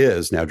or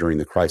is now during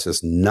the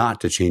crisis not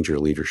to change your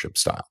leadership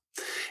style.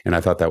 And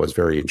I thought that was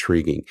very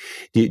intriguing.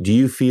 Do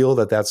you feel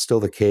that that's still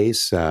the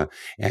case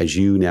as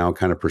you now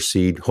kind of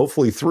proceed,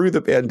 hopefully through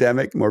the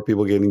pandemic, more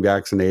people getting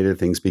vaccinated,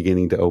 things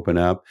beginning to open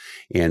up,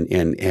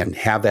 and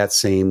have that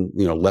same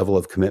level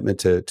of commitment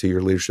to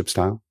your leadership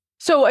style?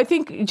 So I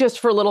think just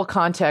for a little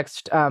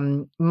context,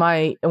 when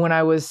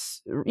I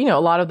was, a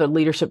lot of the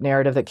leadership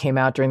narrative that came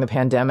out during the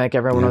pandemic,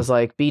 everyone was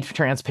like, be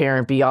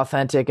transparent, be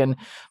authentic. And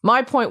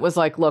my point was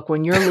like, look,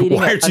 when you're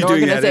leading an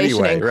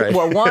organization,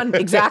 well, one,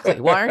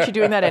 exactly. Why aren't you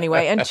doing that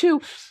anyway? And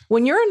two,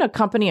 when you're in a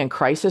company in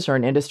crisis or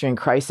an industry in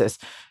crisis,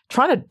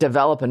 trying to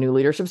develop a new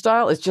leadership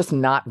style is just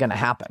not going to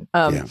happen.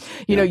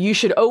 You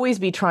should always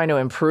be trying to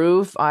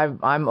improve.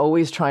 I'm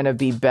always trying to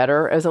be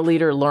better as a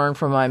leader, learn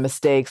from my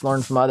mistakes,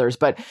 learn from others.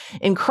 But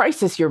in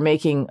crisis, you're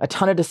making a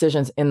ton of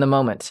decisions in the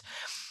moment.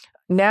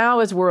 Now,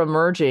 as we're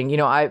emerging,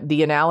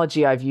 the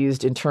analogy I've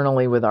used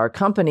internally with our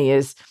company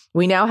is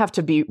we now have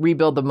to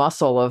rebuild the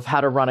muscle of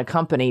how to run a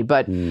company,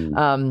 but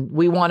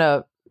we want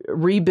to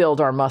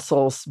rebuild our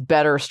muscles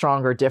better,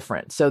 stronger,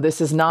 different. So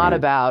this is not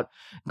about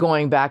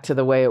going back to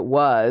the way it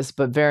was,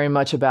 but very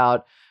much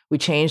about we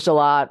changed a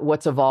lot,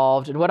 what's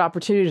evolved, and what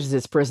opportunities does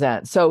this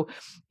present. So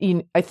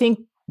I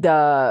think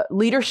the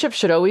leadership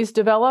should always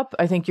develop.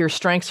 I think your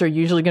strengths are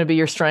usually going to be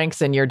your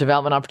strengths, and your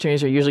development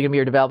opportunities are usually going to be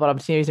your development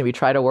opportunities, and we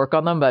try to work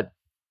on them, but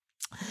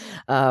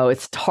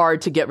it's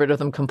hard to get rid of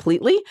them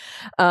completely.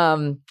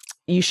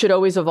 You should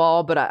always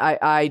evolve, but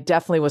I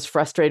definitely was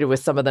frustrated with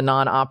some of the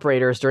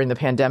non-operators during the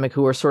pandemic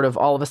who were sort of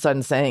all of a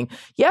sudden saying,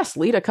 yes,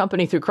 lead a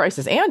company through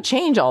crisis and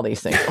change all these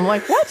things. I'm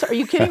like, what? Are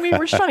you kidding me?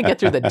 We're just trying to get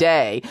through the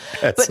day.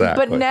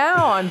 But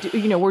now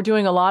we're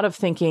doing a lot of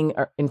thinking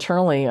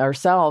internally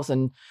ourselves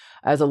and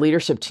as a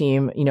leadership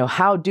team,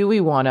 how do we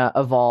want to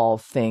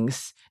evolve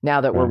things now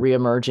that we're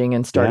reemerging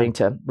and starting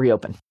to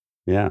reopen?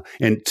 Yeah.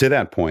 And to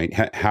that point,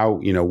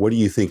 how, what do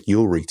you think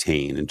you'll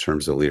retain in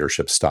terms of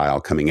leadership style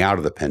coming out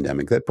of the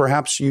pandemic that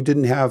perhaps you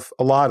didn't have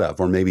a lot of,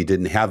 or maybe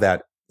didn't have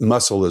that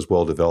muscle as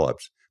well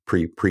developed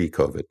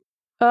pre-COVID?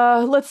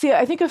 Let's see.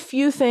 I think a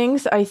few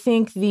things. I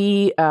think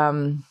the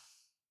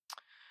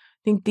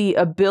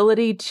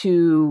ability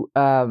to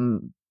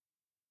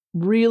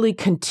really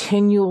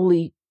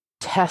continually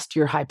test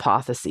your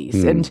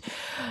hypotheses. And,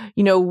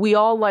 we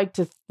all like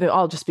to,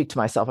 I'll just speak to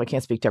myself. I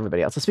can't speak to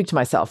everybody else. I'll speak to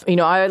myself.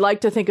 I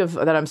like to think of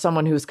that I'm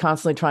someone who's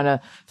constantly trying to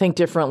think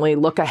differently,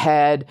 look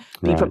ahead,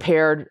 be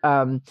prepared.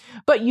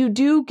 But you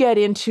do get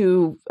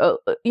into,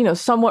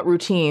 somewhat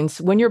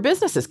routines when your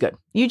business is good.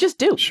 You just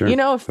do. Sure.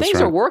 If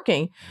things are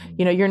working,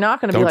 you're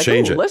not going to be like,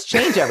 "Ooh, let's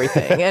change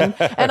everything."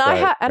 And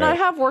I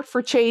have worked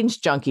for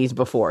change junkies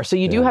before, so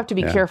you do have to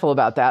be careful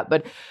about that.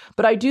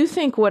 But I do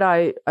think what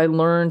I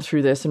learned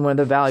through this, and one of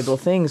the valuable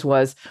things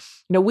was,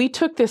 we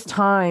took this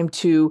time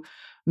to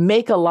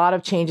make a lot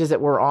of changes that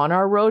were on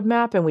our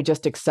roadmap, and we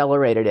just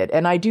accelerated it.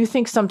 And I do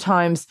think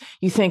sometimes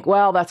you think,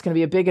 well, that's going to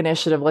be a big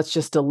initiative. Let's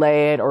just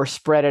delay it or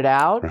spread it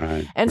out.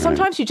 And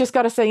sometimes you just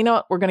got to say, you know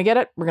what, we're going to get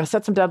it. We're going to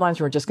set some deadlines.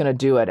 And we're just going to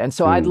do it. And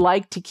so I'd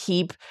like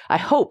to I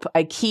hope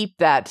I keep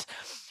that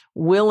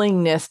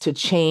willingness to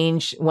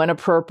change when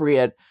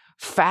appropriate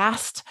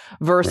fast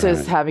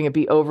versus having it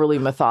be overly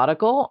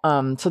methodical.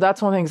 So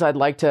that's one of the things I'd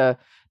like to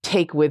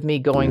take with me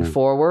going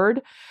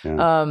forward.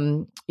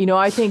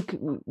 I think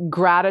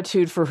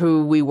gratitude for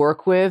who we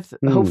work with,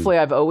 hopefully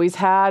I've always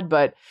had,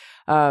 but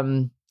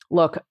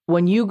look,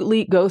 when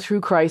you go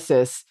through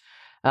crisis,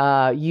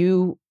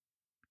 you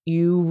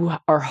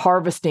are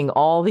harvesting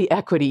all the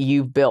equity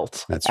you've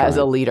built as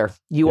a leader.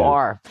 You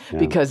are,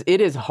 because it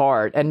is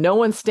hard, and no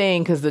one's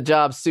staying because the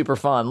job's super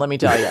fun. Let me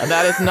tell you,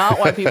 that is not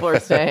why people are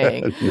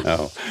staying.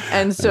 No.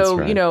 And so,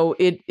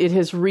 it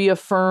has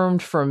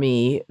reaffirmed for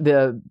me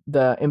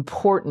the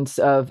importance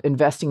of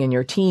investing in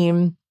your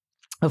team,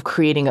 of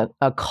creating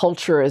a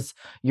culture as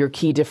your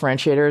key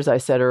differentiator, as I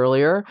said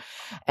earlier,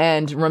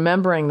 and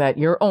remembering that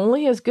you're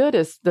only as good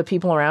as the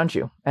people around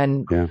you.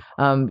 And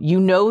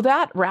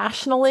that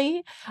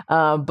rationally,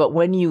 but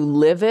when you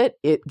live it,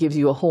 it gives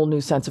you a whole new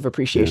sense of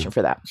appreciation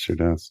for that. Sure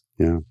does.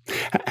 Yeah.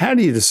 How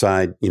do you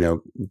decide,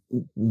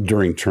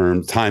 during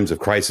times of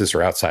crisis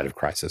or outside of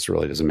crisis,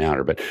 really doesn't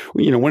matter, but,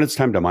 when it's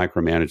time to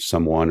micromanage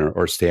someone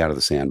or stay out of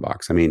the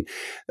sandbox? I mean,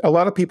 a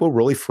lot of people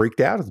really freaked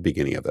out at the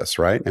beginning of this,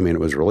 right? I mean, it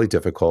was really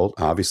difficult.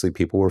 Obviously,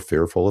 people were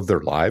fearful of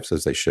their lives,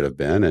 as they should have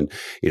been. And,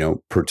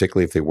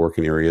 particularly if they work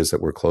in areas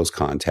that were close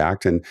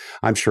contact. And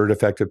I'm sure it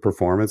affected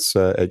performance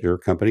at your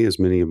company, as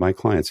many of my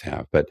clients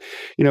have. But,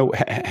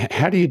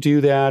 how do you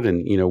do that?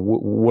 And,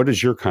 what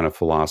is your kind of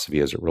philosophy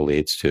as it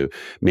relates to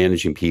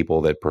managing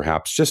people that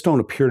perhaps just don't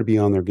appear to be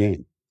on their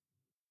game?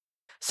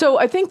 So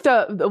I think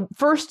the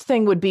first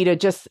thing would be to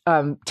just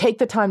take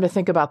the time to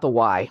think about the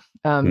why.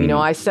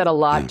 I said a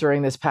lot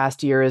during this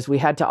past year is we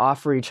had to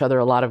offer each other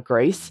a lot of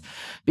grace,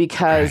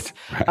 because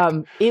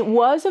it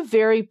was a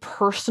very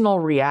personal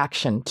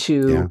reaction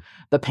to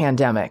the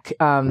pandemic.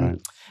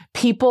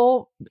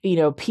 People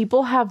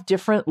have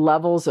different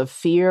levels of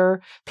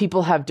fear.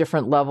 People have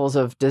different levels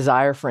of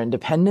desire for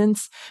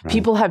independence.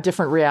 People have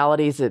different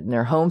realities in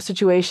their home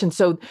situation.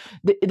 So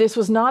this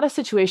was not a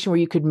situation where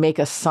you could make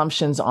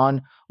assumptions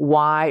on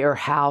why or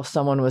how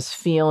someone was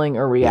feeling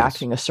or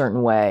reacting a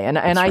certain way. And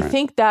I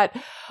think that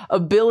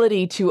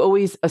ability to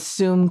always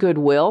assume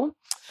goodwill,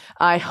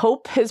 I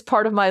hope, is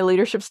part of my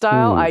leadership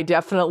style. I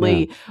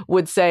definitely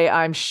would say,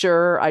 I'm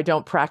sure I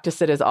don't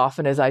practice it as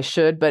often as I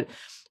should, but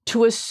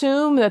to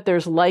assume that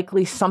there's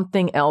likely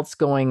something else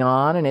going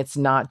on, and it's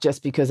not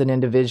just because an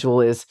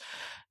individual is,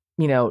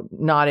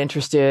 not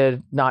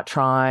interested, not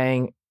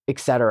trying, et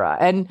cetera.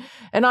 And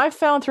I've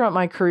found throughout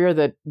my career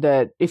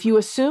that if you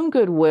assume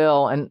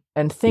goodwill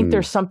and think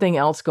there's something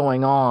else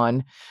going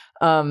on,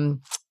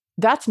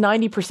 that's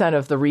 90%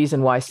 of the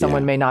reason why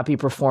someone may not be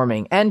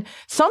performing. And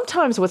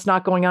sometimes what's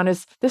not going on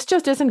is this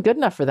just isn't good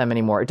enough for them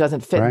anymore. It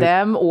doesn't fit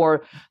them,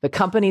 or the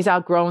company's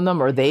outgrown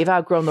them, or they've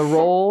outgrown the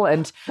role.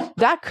 And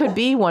that could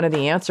be one of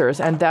the answers,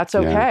 and that's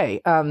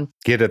okay.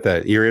 Get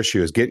at your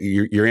issue is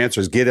your answer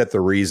is get at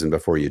the reason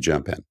before you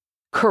jump in.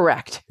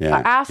 Correct.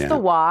 Ask the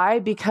why,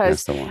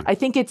 because I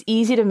think it's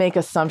easy to make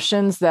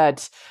assumptions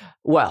that,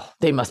 well,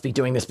 they must be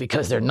doing this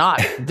because they're not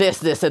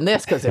this, and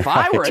this, because if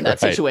I were in that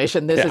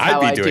situation, this is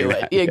how I do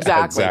it.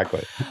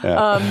 Exactly.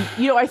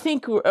 I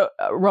think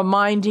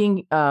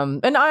reminding,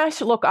 and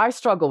I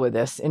struggle with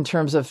this in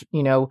terms of,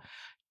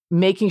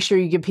 making sure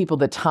you give people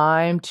the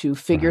time to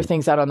figure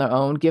things out on their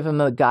own, give them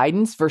the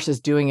guidance versus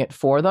doing it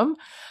for them.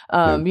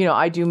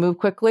 I do move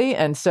quickly,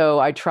 and so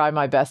I try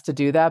my best to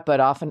do that. But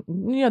often,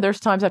 there's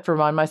times I have to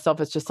remind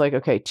myself, it's just like,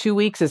 okay, 2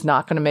 weeks is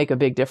not going to make a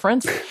big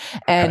difference,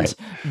 and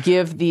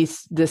give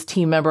this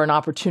team member an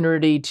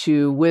opportunity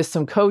to, with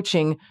some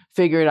coaching,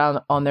 figure it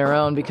out on their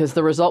own, because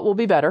the result will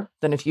be better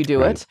than if you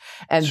do it,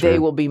 and they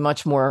will be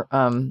much more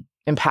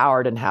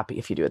empowered and happy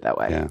if you do it that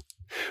way. Yeah.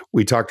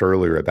 We talked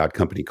earlier about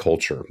company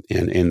culture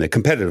and the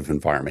competitive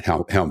environment,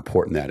 how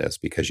important that is,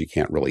 because you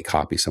can't really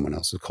copy someone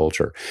else's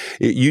culture.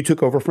 You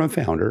took over from a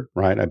founder,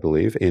 right, I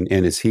believe, and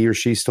is he or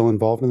she still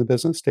involved in the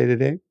business day to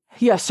day?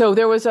 Yeah, so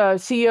there was a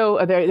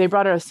CEO, they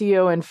brought a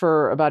CEO in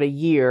for about a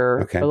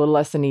year, a little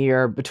less than a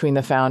year, between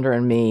the founder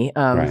and me,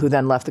 who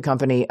then left the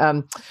company.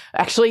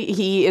 Actually,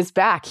 he is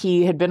back.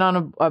 He had been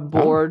on a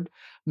board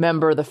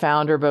member, the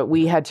founder, but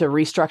we had to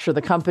restructure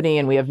the company,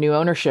 and we have new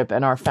ownership,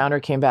 and our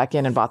founder came back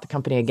in and bought the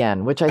company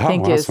again, which I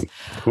think is,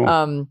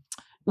 cool.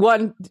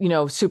 one,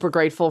 super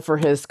grateful for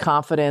his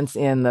confidence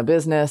in the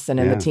business and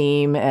in the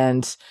team,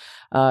 and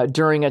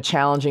during a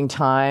challenging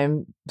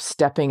time,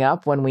 stepping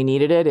up when we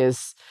needed it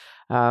is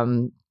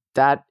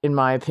that, in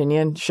my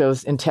opinion,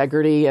 shows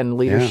integrity and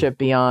leadership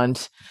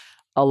beyond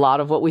a lot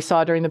of what we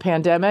saw during the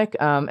pandemic.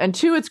 And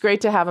two, it's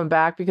great to have him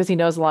back because he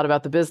knows a lot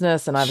about the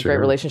business, and I have a great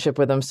relationship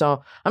with him.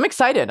 So I'm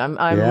excited. I'm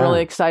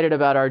really excited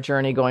about our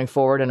journey going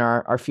forward and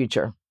our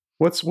future.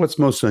 What's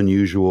most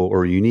unusual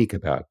or unique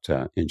about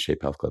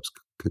InShape Health Club's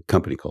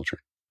company culture?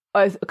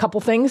 A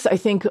couple things. I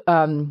think,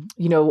 one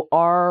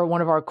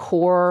of our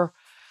core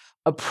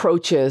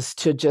approaches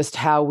to just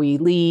how we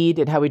lead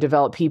and how we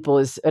develop people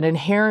is an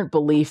inherent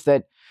belief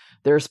that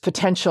there's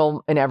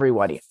potential in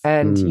everybody.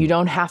 And you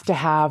don't have to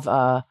have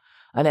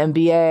an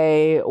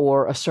MBA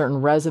or a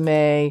certain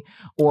resume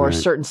or a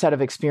certain set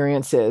of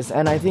experiences.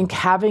 And I think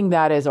having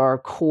that as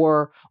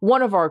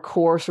one of our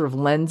core sort of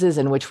lenses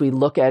in which we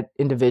look at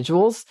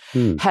individuals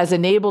has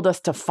enabled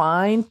us to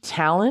find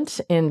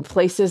talent in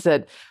places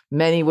that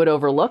many would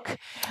overlook,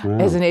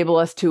 has enabled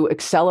us to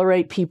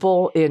accelerate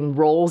people in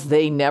roles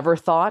they never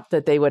thought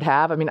that they would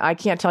have. I mean, I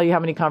can't tell you how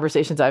many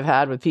conversations I've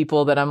had with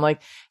people that I'm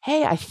like,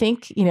 hey, I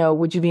think,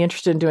 would you be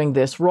interested in doing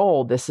this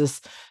role? This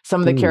is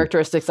some of the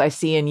characteristics I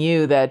see in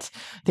you that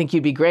I think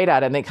you'd be great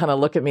at. And they kind of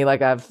look at me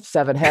like I have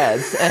 7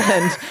 heads.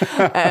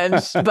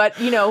 But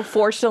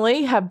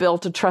fortunately have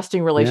built a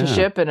trusting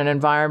relationship in an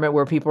environment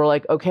where people are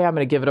like, okay, I'm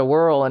going to give it a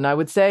whirl. And I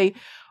would say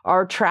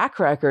our track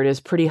record is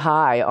pretty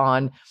high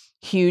on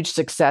huge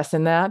success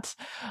in that.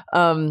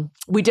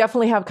 We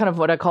definitely have kind of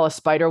what I call a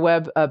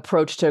spiderweb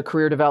approach to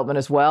career development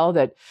as well,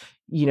 that,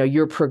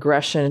 your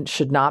progression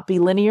should not be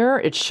linear.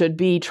 It should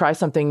be try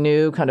something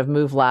new, kind of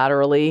move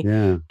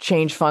laterally,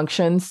 change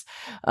functions.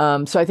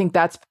 So I think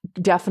that's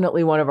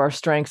definitely one of our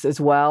strengths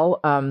as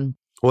well.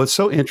 Well, it's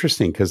so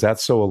interesting because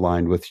that's so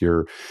aligned with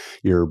your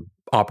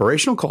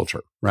operational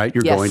culture, right?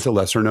 You're going to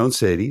lesser known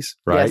cities,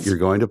 right? You're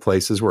going to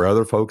places where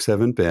other folks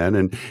haven't been,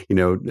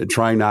 and,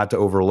 trying not to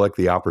overlook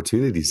the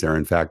opportunities there.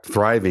 In fact,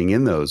 thriving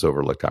in those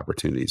overlooked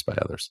opportunities by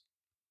others.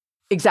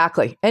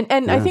 Exactly.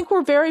 And I think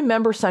we're very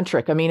member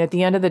centric. I mean, at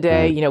the end of the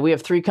day, we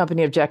have 3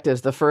 company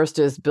objectives. The first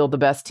is build the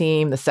best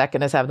team. The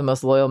second is have the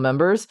most loyal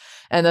members.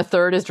 And the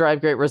third is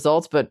drive great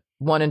results, but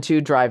 1 and 2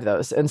 drive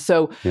those. And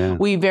so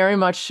we very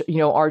much,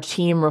 our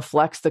team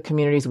reflects the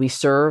communities we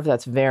serve.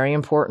 That's very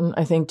important,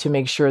 I think, to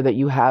make sure that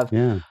you have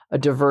a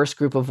diverse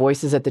group of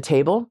voices at the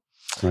table.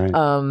 Right.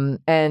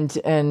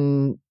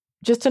 And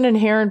just an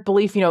inherent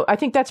belief, I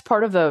think that's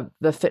part of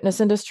the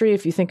fitness industry.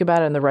 If you think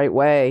about it in the right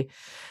way,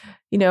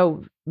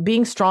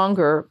 being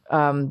stronger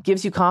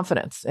gives you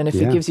confidence. And if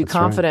it gives you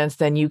confidence,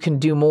 then you can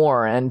do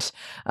more. And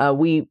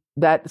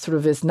that sort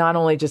of is not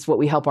only just what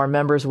we help our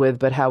members with,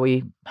 but how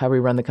we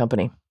run the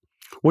company.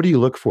 What do you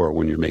look for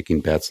when you're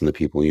making bets on the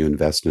people you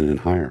invest in and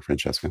hire,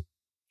 Francesca?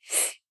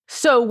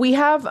 So we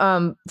have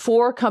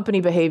 4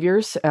 company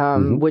behaviors,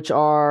 which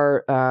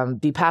are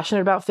be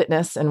passionate about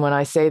fitness. And when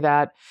I say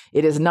that,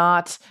 it is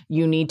not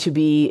you need to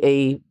be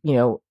a,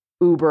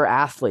 uber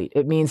athlete.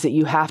 It means that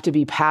you have to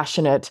be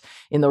passionate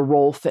in the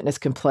role fitness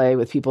can play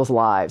with people's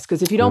lives.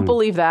 Because if you don't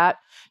believe that,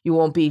 you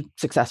won't be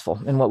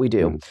successful in what we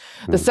do.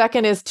 The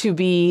second is to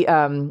be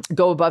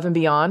go above and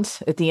beyond.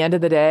 At the end of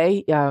the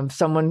day,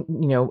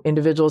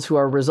 individuals who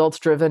are results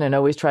driven and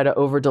always try to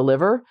over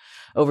deliver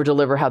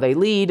how they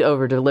lead,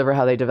 over deliver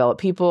how they develop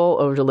people,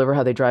 over deliver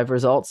how they drive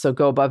results. So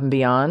go above and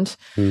beyond.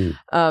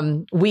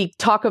 We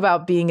talk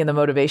about being in the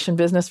motivation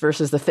business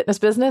versus the fitness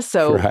business.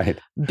 So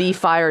be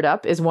fired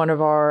up is one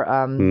of our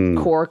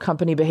core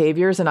company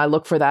behaviors. And I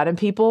look for that in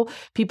people.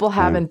 People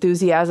have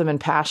enthusiasm and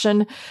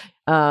passion.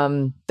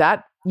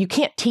 That you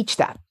can't teach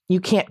that. You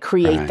can't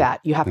create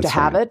that. You have to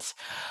have it.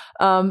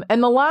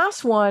 And the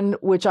last one,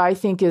 which I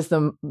think is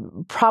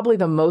probably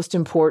the most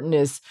important,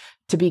 is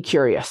to be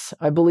curious.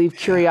 I believe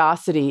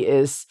curiosity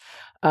is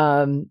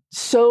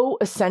so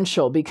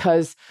essential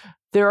because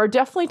there are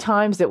definitely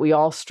times that we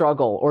all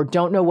struggle or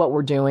don't know what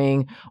we're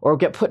doing or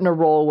get put in a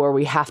role where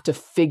we have to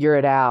figure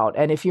it out.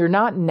 And if you're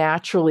not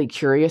naturally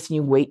curious and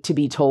you wait to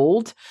be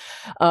told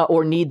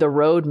or need the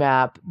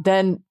roadmap,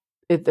 then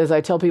as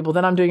I tell people,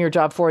 then I'm doing your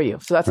job for you.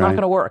 So that's not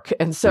going to work.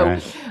 And so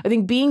I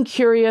think being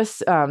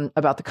curious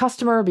about the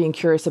customer, being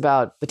curious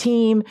about the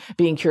team,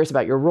 being curious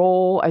about your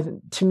role,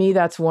 to me,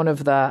 that's one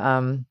of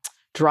the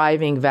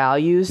driving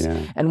values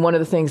and one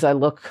of the things I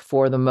look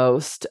for the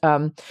most.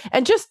 And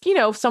just,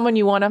 someone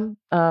you want to,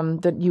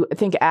 that you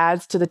think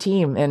adds to the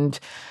team and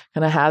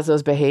kind of has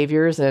those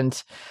behaviors.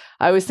 And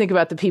I always think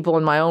about the people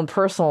in my own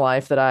personal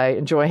life that I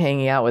enjoy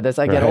hanging out with as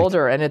I get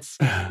older. And it's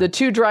the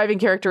 2 driving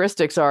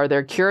characteristics are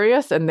they're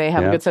curious and they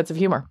have a good sense of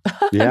humor.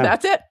 And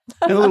that's it.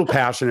 And a little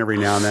passion every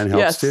now and then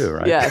helps too,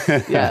 right?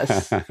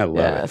 Yes. I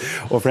love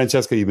it. Well,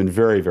 Francesca, you've been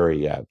very,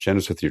 very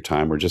generous with your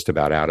time. We're just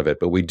about out of it,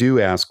 but we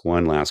do ask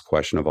one last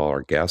question of all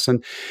our guests.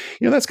 And,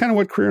 that's kind of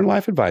what career and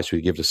life advice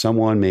we give to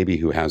someone maybe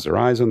who has their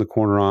eyes on the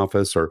corner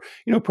office or,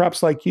 perhaps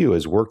perhaps like you,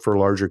 has worked for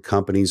larger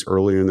companies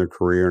earlier in their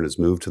career and has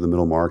moved to the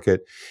middle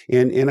market.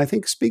 And I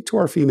think speak to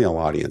our female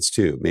audience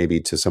too, maybe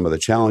to some of the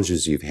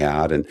challenges you've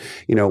had and,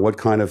 what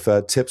kind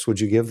of tips would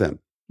you give them?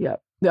 Yeah.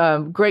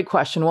 Great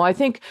question. Well, I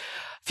think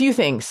a few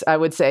things I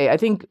would say. I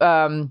think,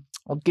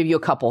 I'll give you a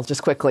couple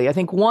just quickly. I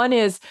think one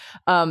is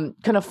kind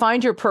of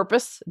find your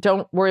purpose.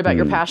 Don't worry about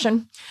your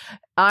passion.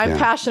 I'm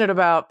passionate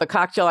about the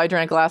cocktail I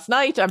drank last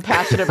night. I'm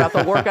passionate about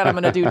the workout I'm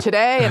going to do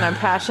today. And I'm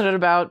passionate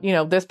about,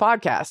 this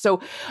podcast. So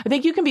I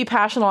think you can be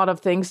passionate about a lot of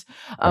things.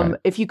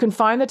 If you can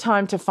find the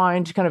time to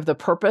find kind of the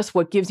purpose,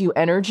 what gives you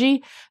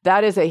energy,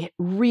 that is a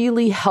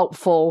really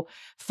helpful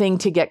thing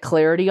to get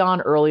clarity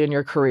on early in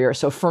your career.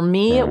 So for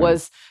me, it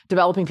was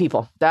developing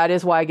people. That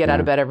is why I get out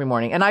of bed every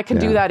morning. And I can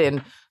do that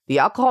in the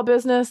alcohol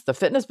business, the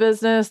fitness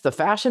business, the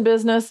fashion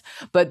business,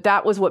 but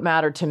that was what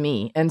mattered to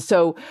me. And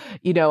so,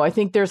 I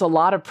think there's a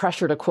lot of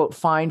pressure to quote,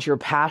 find your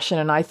passion.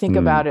 And I think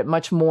about it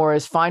much more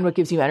as find what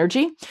gives you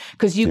energy,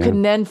 because you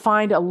can then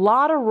find a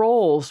lot of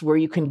roles where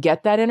you can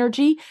get that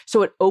energy.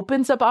 So it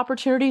opens up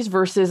opportunities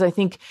versus I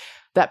think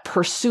that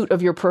pursuit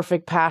of your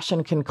perfect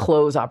passion can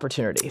close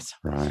opportunities.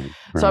 Right.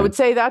 So I would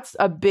say that's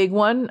a big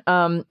one.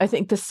 I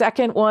think the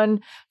second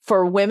one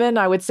for women,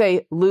 I would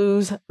say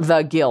lose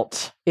the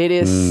guilt. It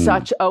is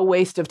such a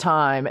waste of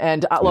time.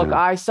 And look,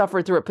 I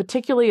suffered through it,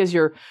 particularly as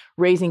you're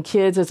raising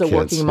kids as a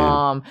working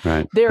mom.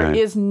 There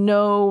is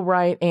no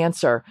right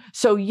answer.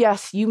 So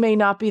yes, you may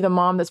not be the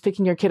mom that's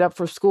picking your kid up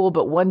for school,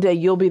 but one day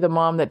you'll be the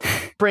mom that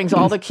brings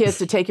all the kids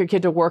to take your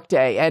kid to work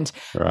day. And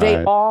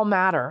they all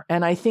matter.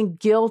 And I think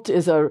guilt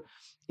is a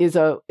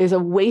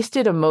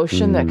wasted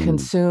emotion that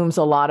consumes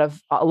a lot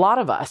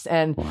of us.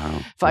 And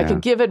if I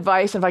could give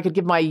advice, if I could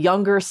give my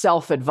younger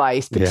self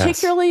advice,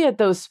 particularly at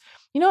those,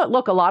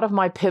 look, a lot of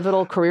my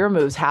pivotal career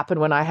moves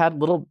happened when I had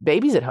little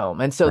babies at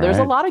home. And so there's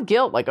a lot of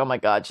guilt, like, oh my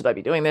God, should I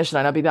be doing this? Should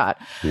I not be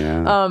that?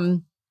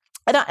 And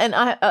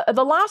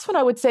the last one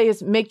I would say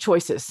is make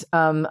choices.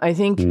 I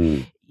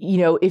think,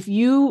 if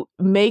you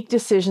make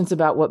decisions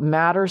about what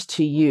matters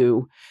to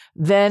you,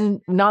 then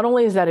not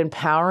only is that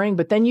empowering,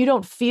 but then you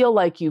don't feel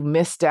like you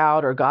missed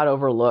out or got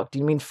overlooked.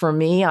 I mean, for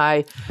me,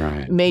 I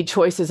made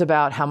choices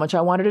about how much I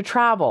wanted to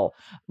travel,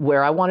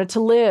 where I wanted to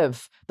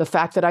live, the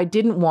fact that I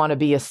didn't want to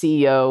be a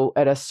CEO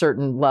at a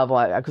certain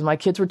level because my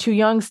kids were too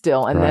young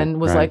still, and then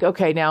was like,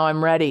 okay, now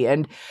I'm ready.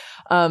 And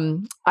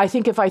I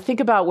think if I think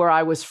about where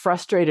I was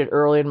frustrated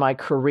early in my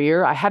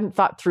career, I hadn't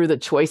thought through the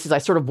choices. I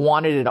sort of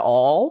wanted it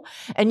all,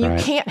 and you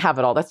can't have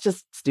it all. That's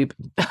just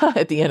stupid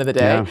at the end of the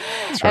day.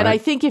 And I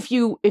think if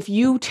you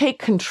take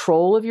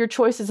control of your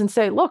choices and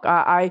say, look,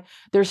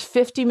 there's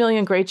 50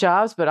 million great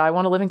jobs, but I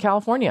want to live in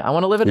California. I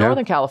want to live in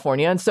Northern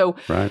California. And so,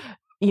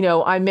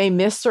 I may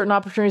miss certain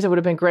opportunities that would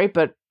have been great,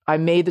 but I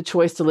made the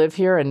choice to live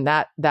here, and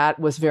that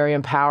was very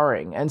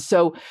empowering. And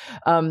so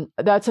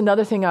that's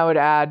another thing I would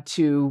add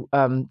to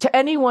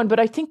anyone, but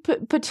I think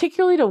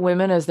particularly to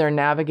women as they're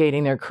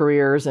navigating their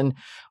careers and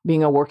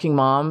being a working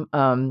mom.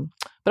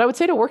 But I would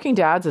say to working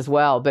dads as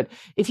well. But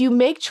if you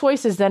make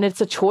choices, then it's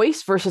a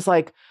choice versus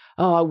like,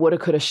 oh, I woulda,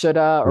 coulda,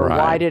 shoulda, or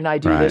why didn't I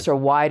do this, or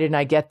why didn't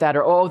I get that,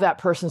 or oh, that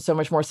person's so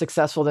much more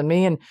successful than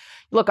me. And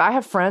look, I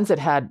have friends that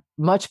had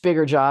much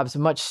bigger jobs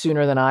much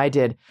sooner than I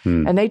did,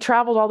 and they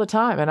traveled all the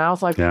time. And I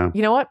was like,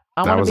 you know what?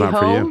 I want to be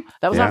home.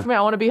 That was not for me.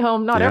 I want to be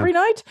home, not every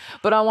night,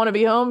 but I want to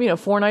be home,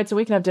 4 nights a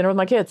week and have dinner with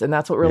my kids. And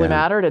that's what really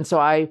mattered. And so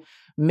I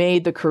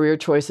made the career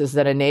choices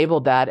that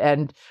enabled that.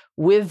 And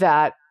with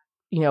that,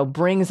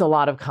 brings a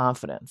lot of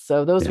confidence.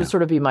 So those would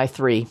sort of be my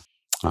 3.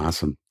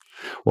 Awesome.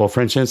 Well,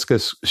 Francesca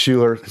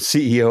Schuler,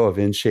 CEO of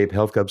InShape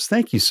Health Clubs,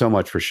 thank you so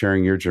much for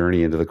sharing your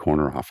journey into the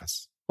corner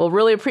office. Well,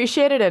 really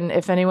appreciate it. And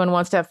if anyone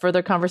wants to have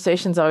further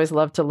conversations, I always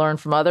love to learn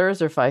from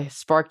others or if I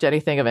sparked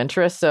anything of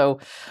interest. So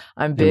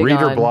I'm big on... Read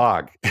her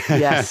blog.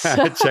 Yes.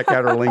 Check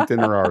out her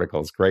LinkedIn or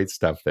articles. Great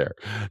stuff there.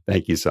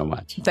 Thank you so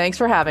much. Thanks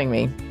for having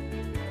me.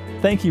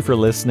 Thank you for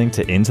listening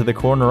to Into the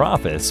Corner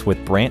Office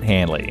with Brant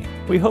Hanley.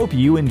 We hope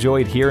you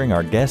enjoyed hearing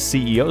our guest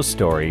CEO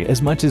story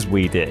as much as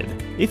we did.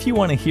 If you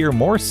want to hear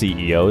more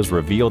CEOs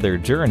reveal their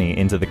journey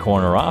into the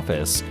corner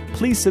office,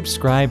 please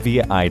subscribe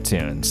via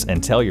iTunes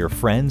and tell your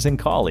friends and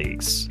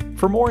colleagues.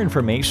 For more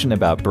information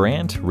about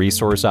Brant,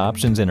 Resource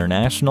Options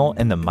International,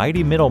 and the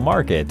mighty middle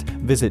market,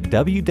 visit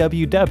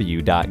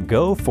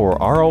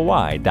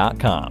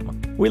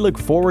www.goforroi.com. We look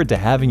forward to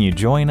having you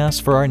join us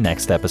for our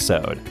next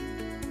episode.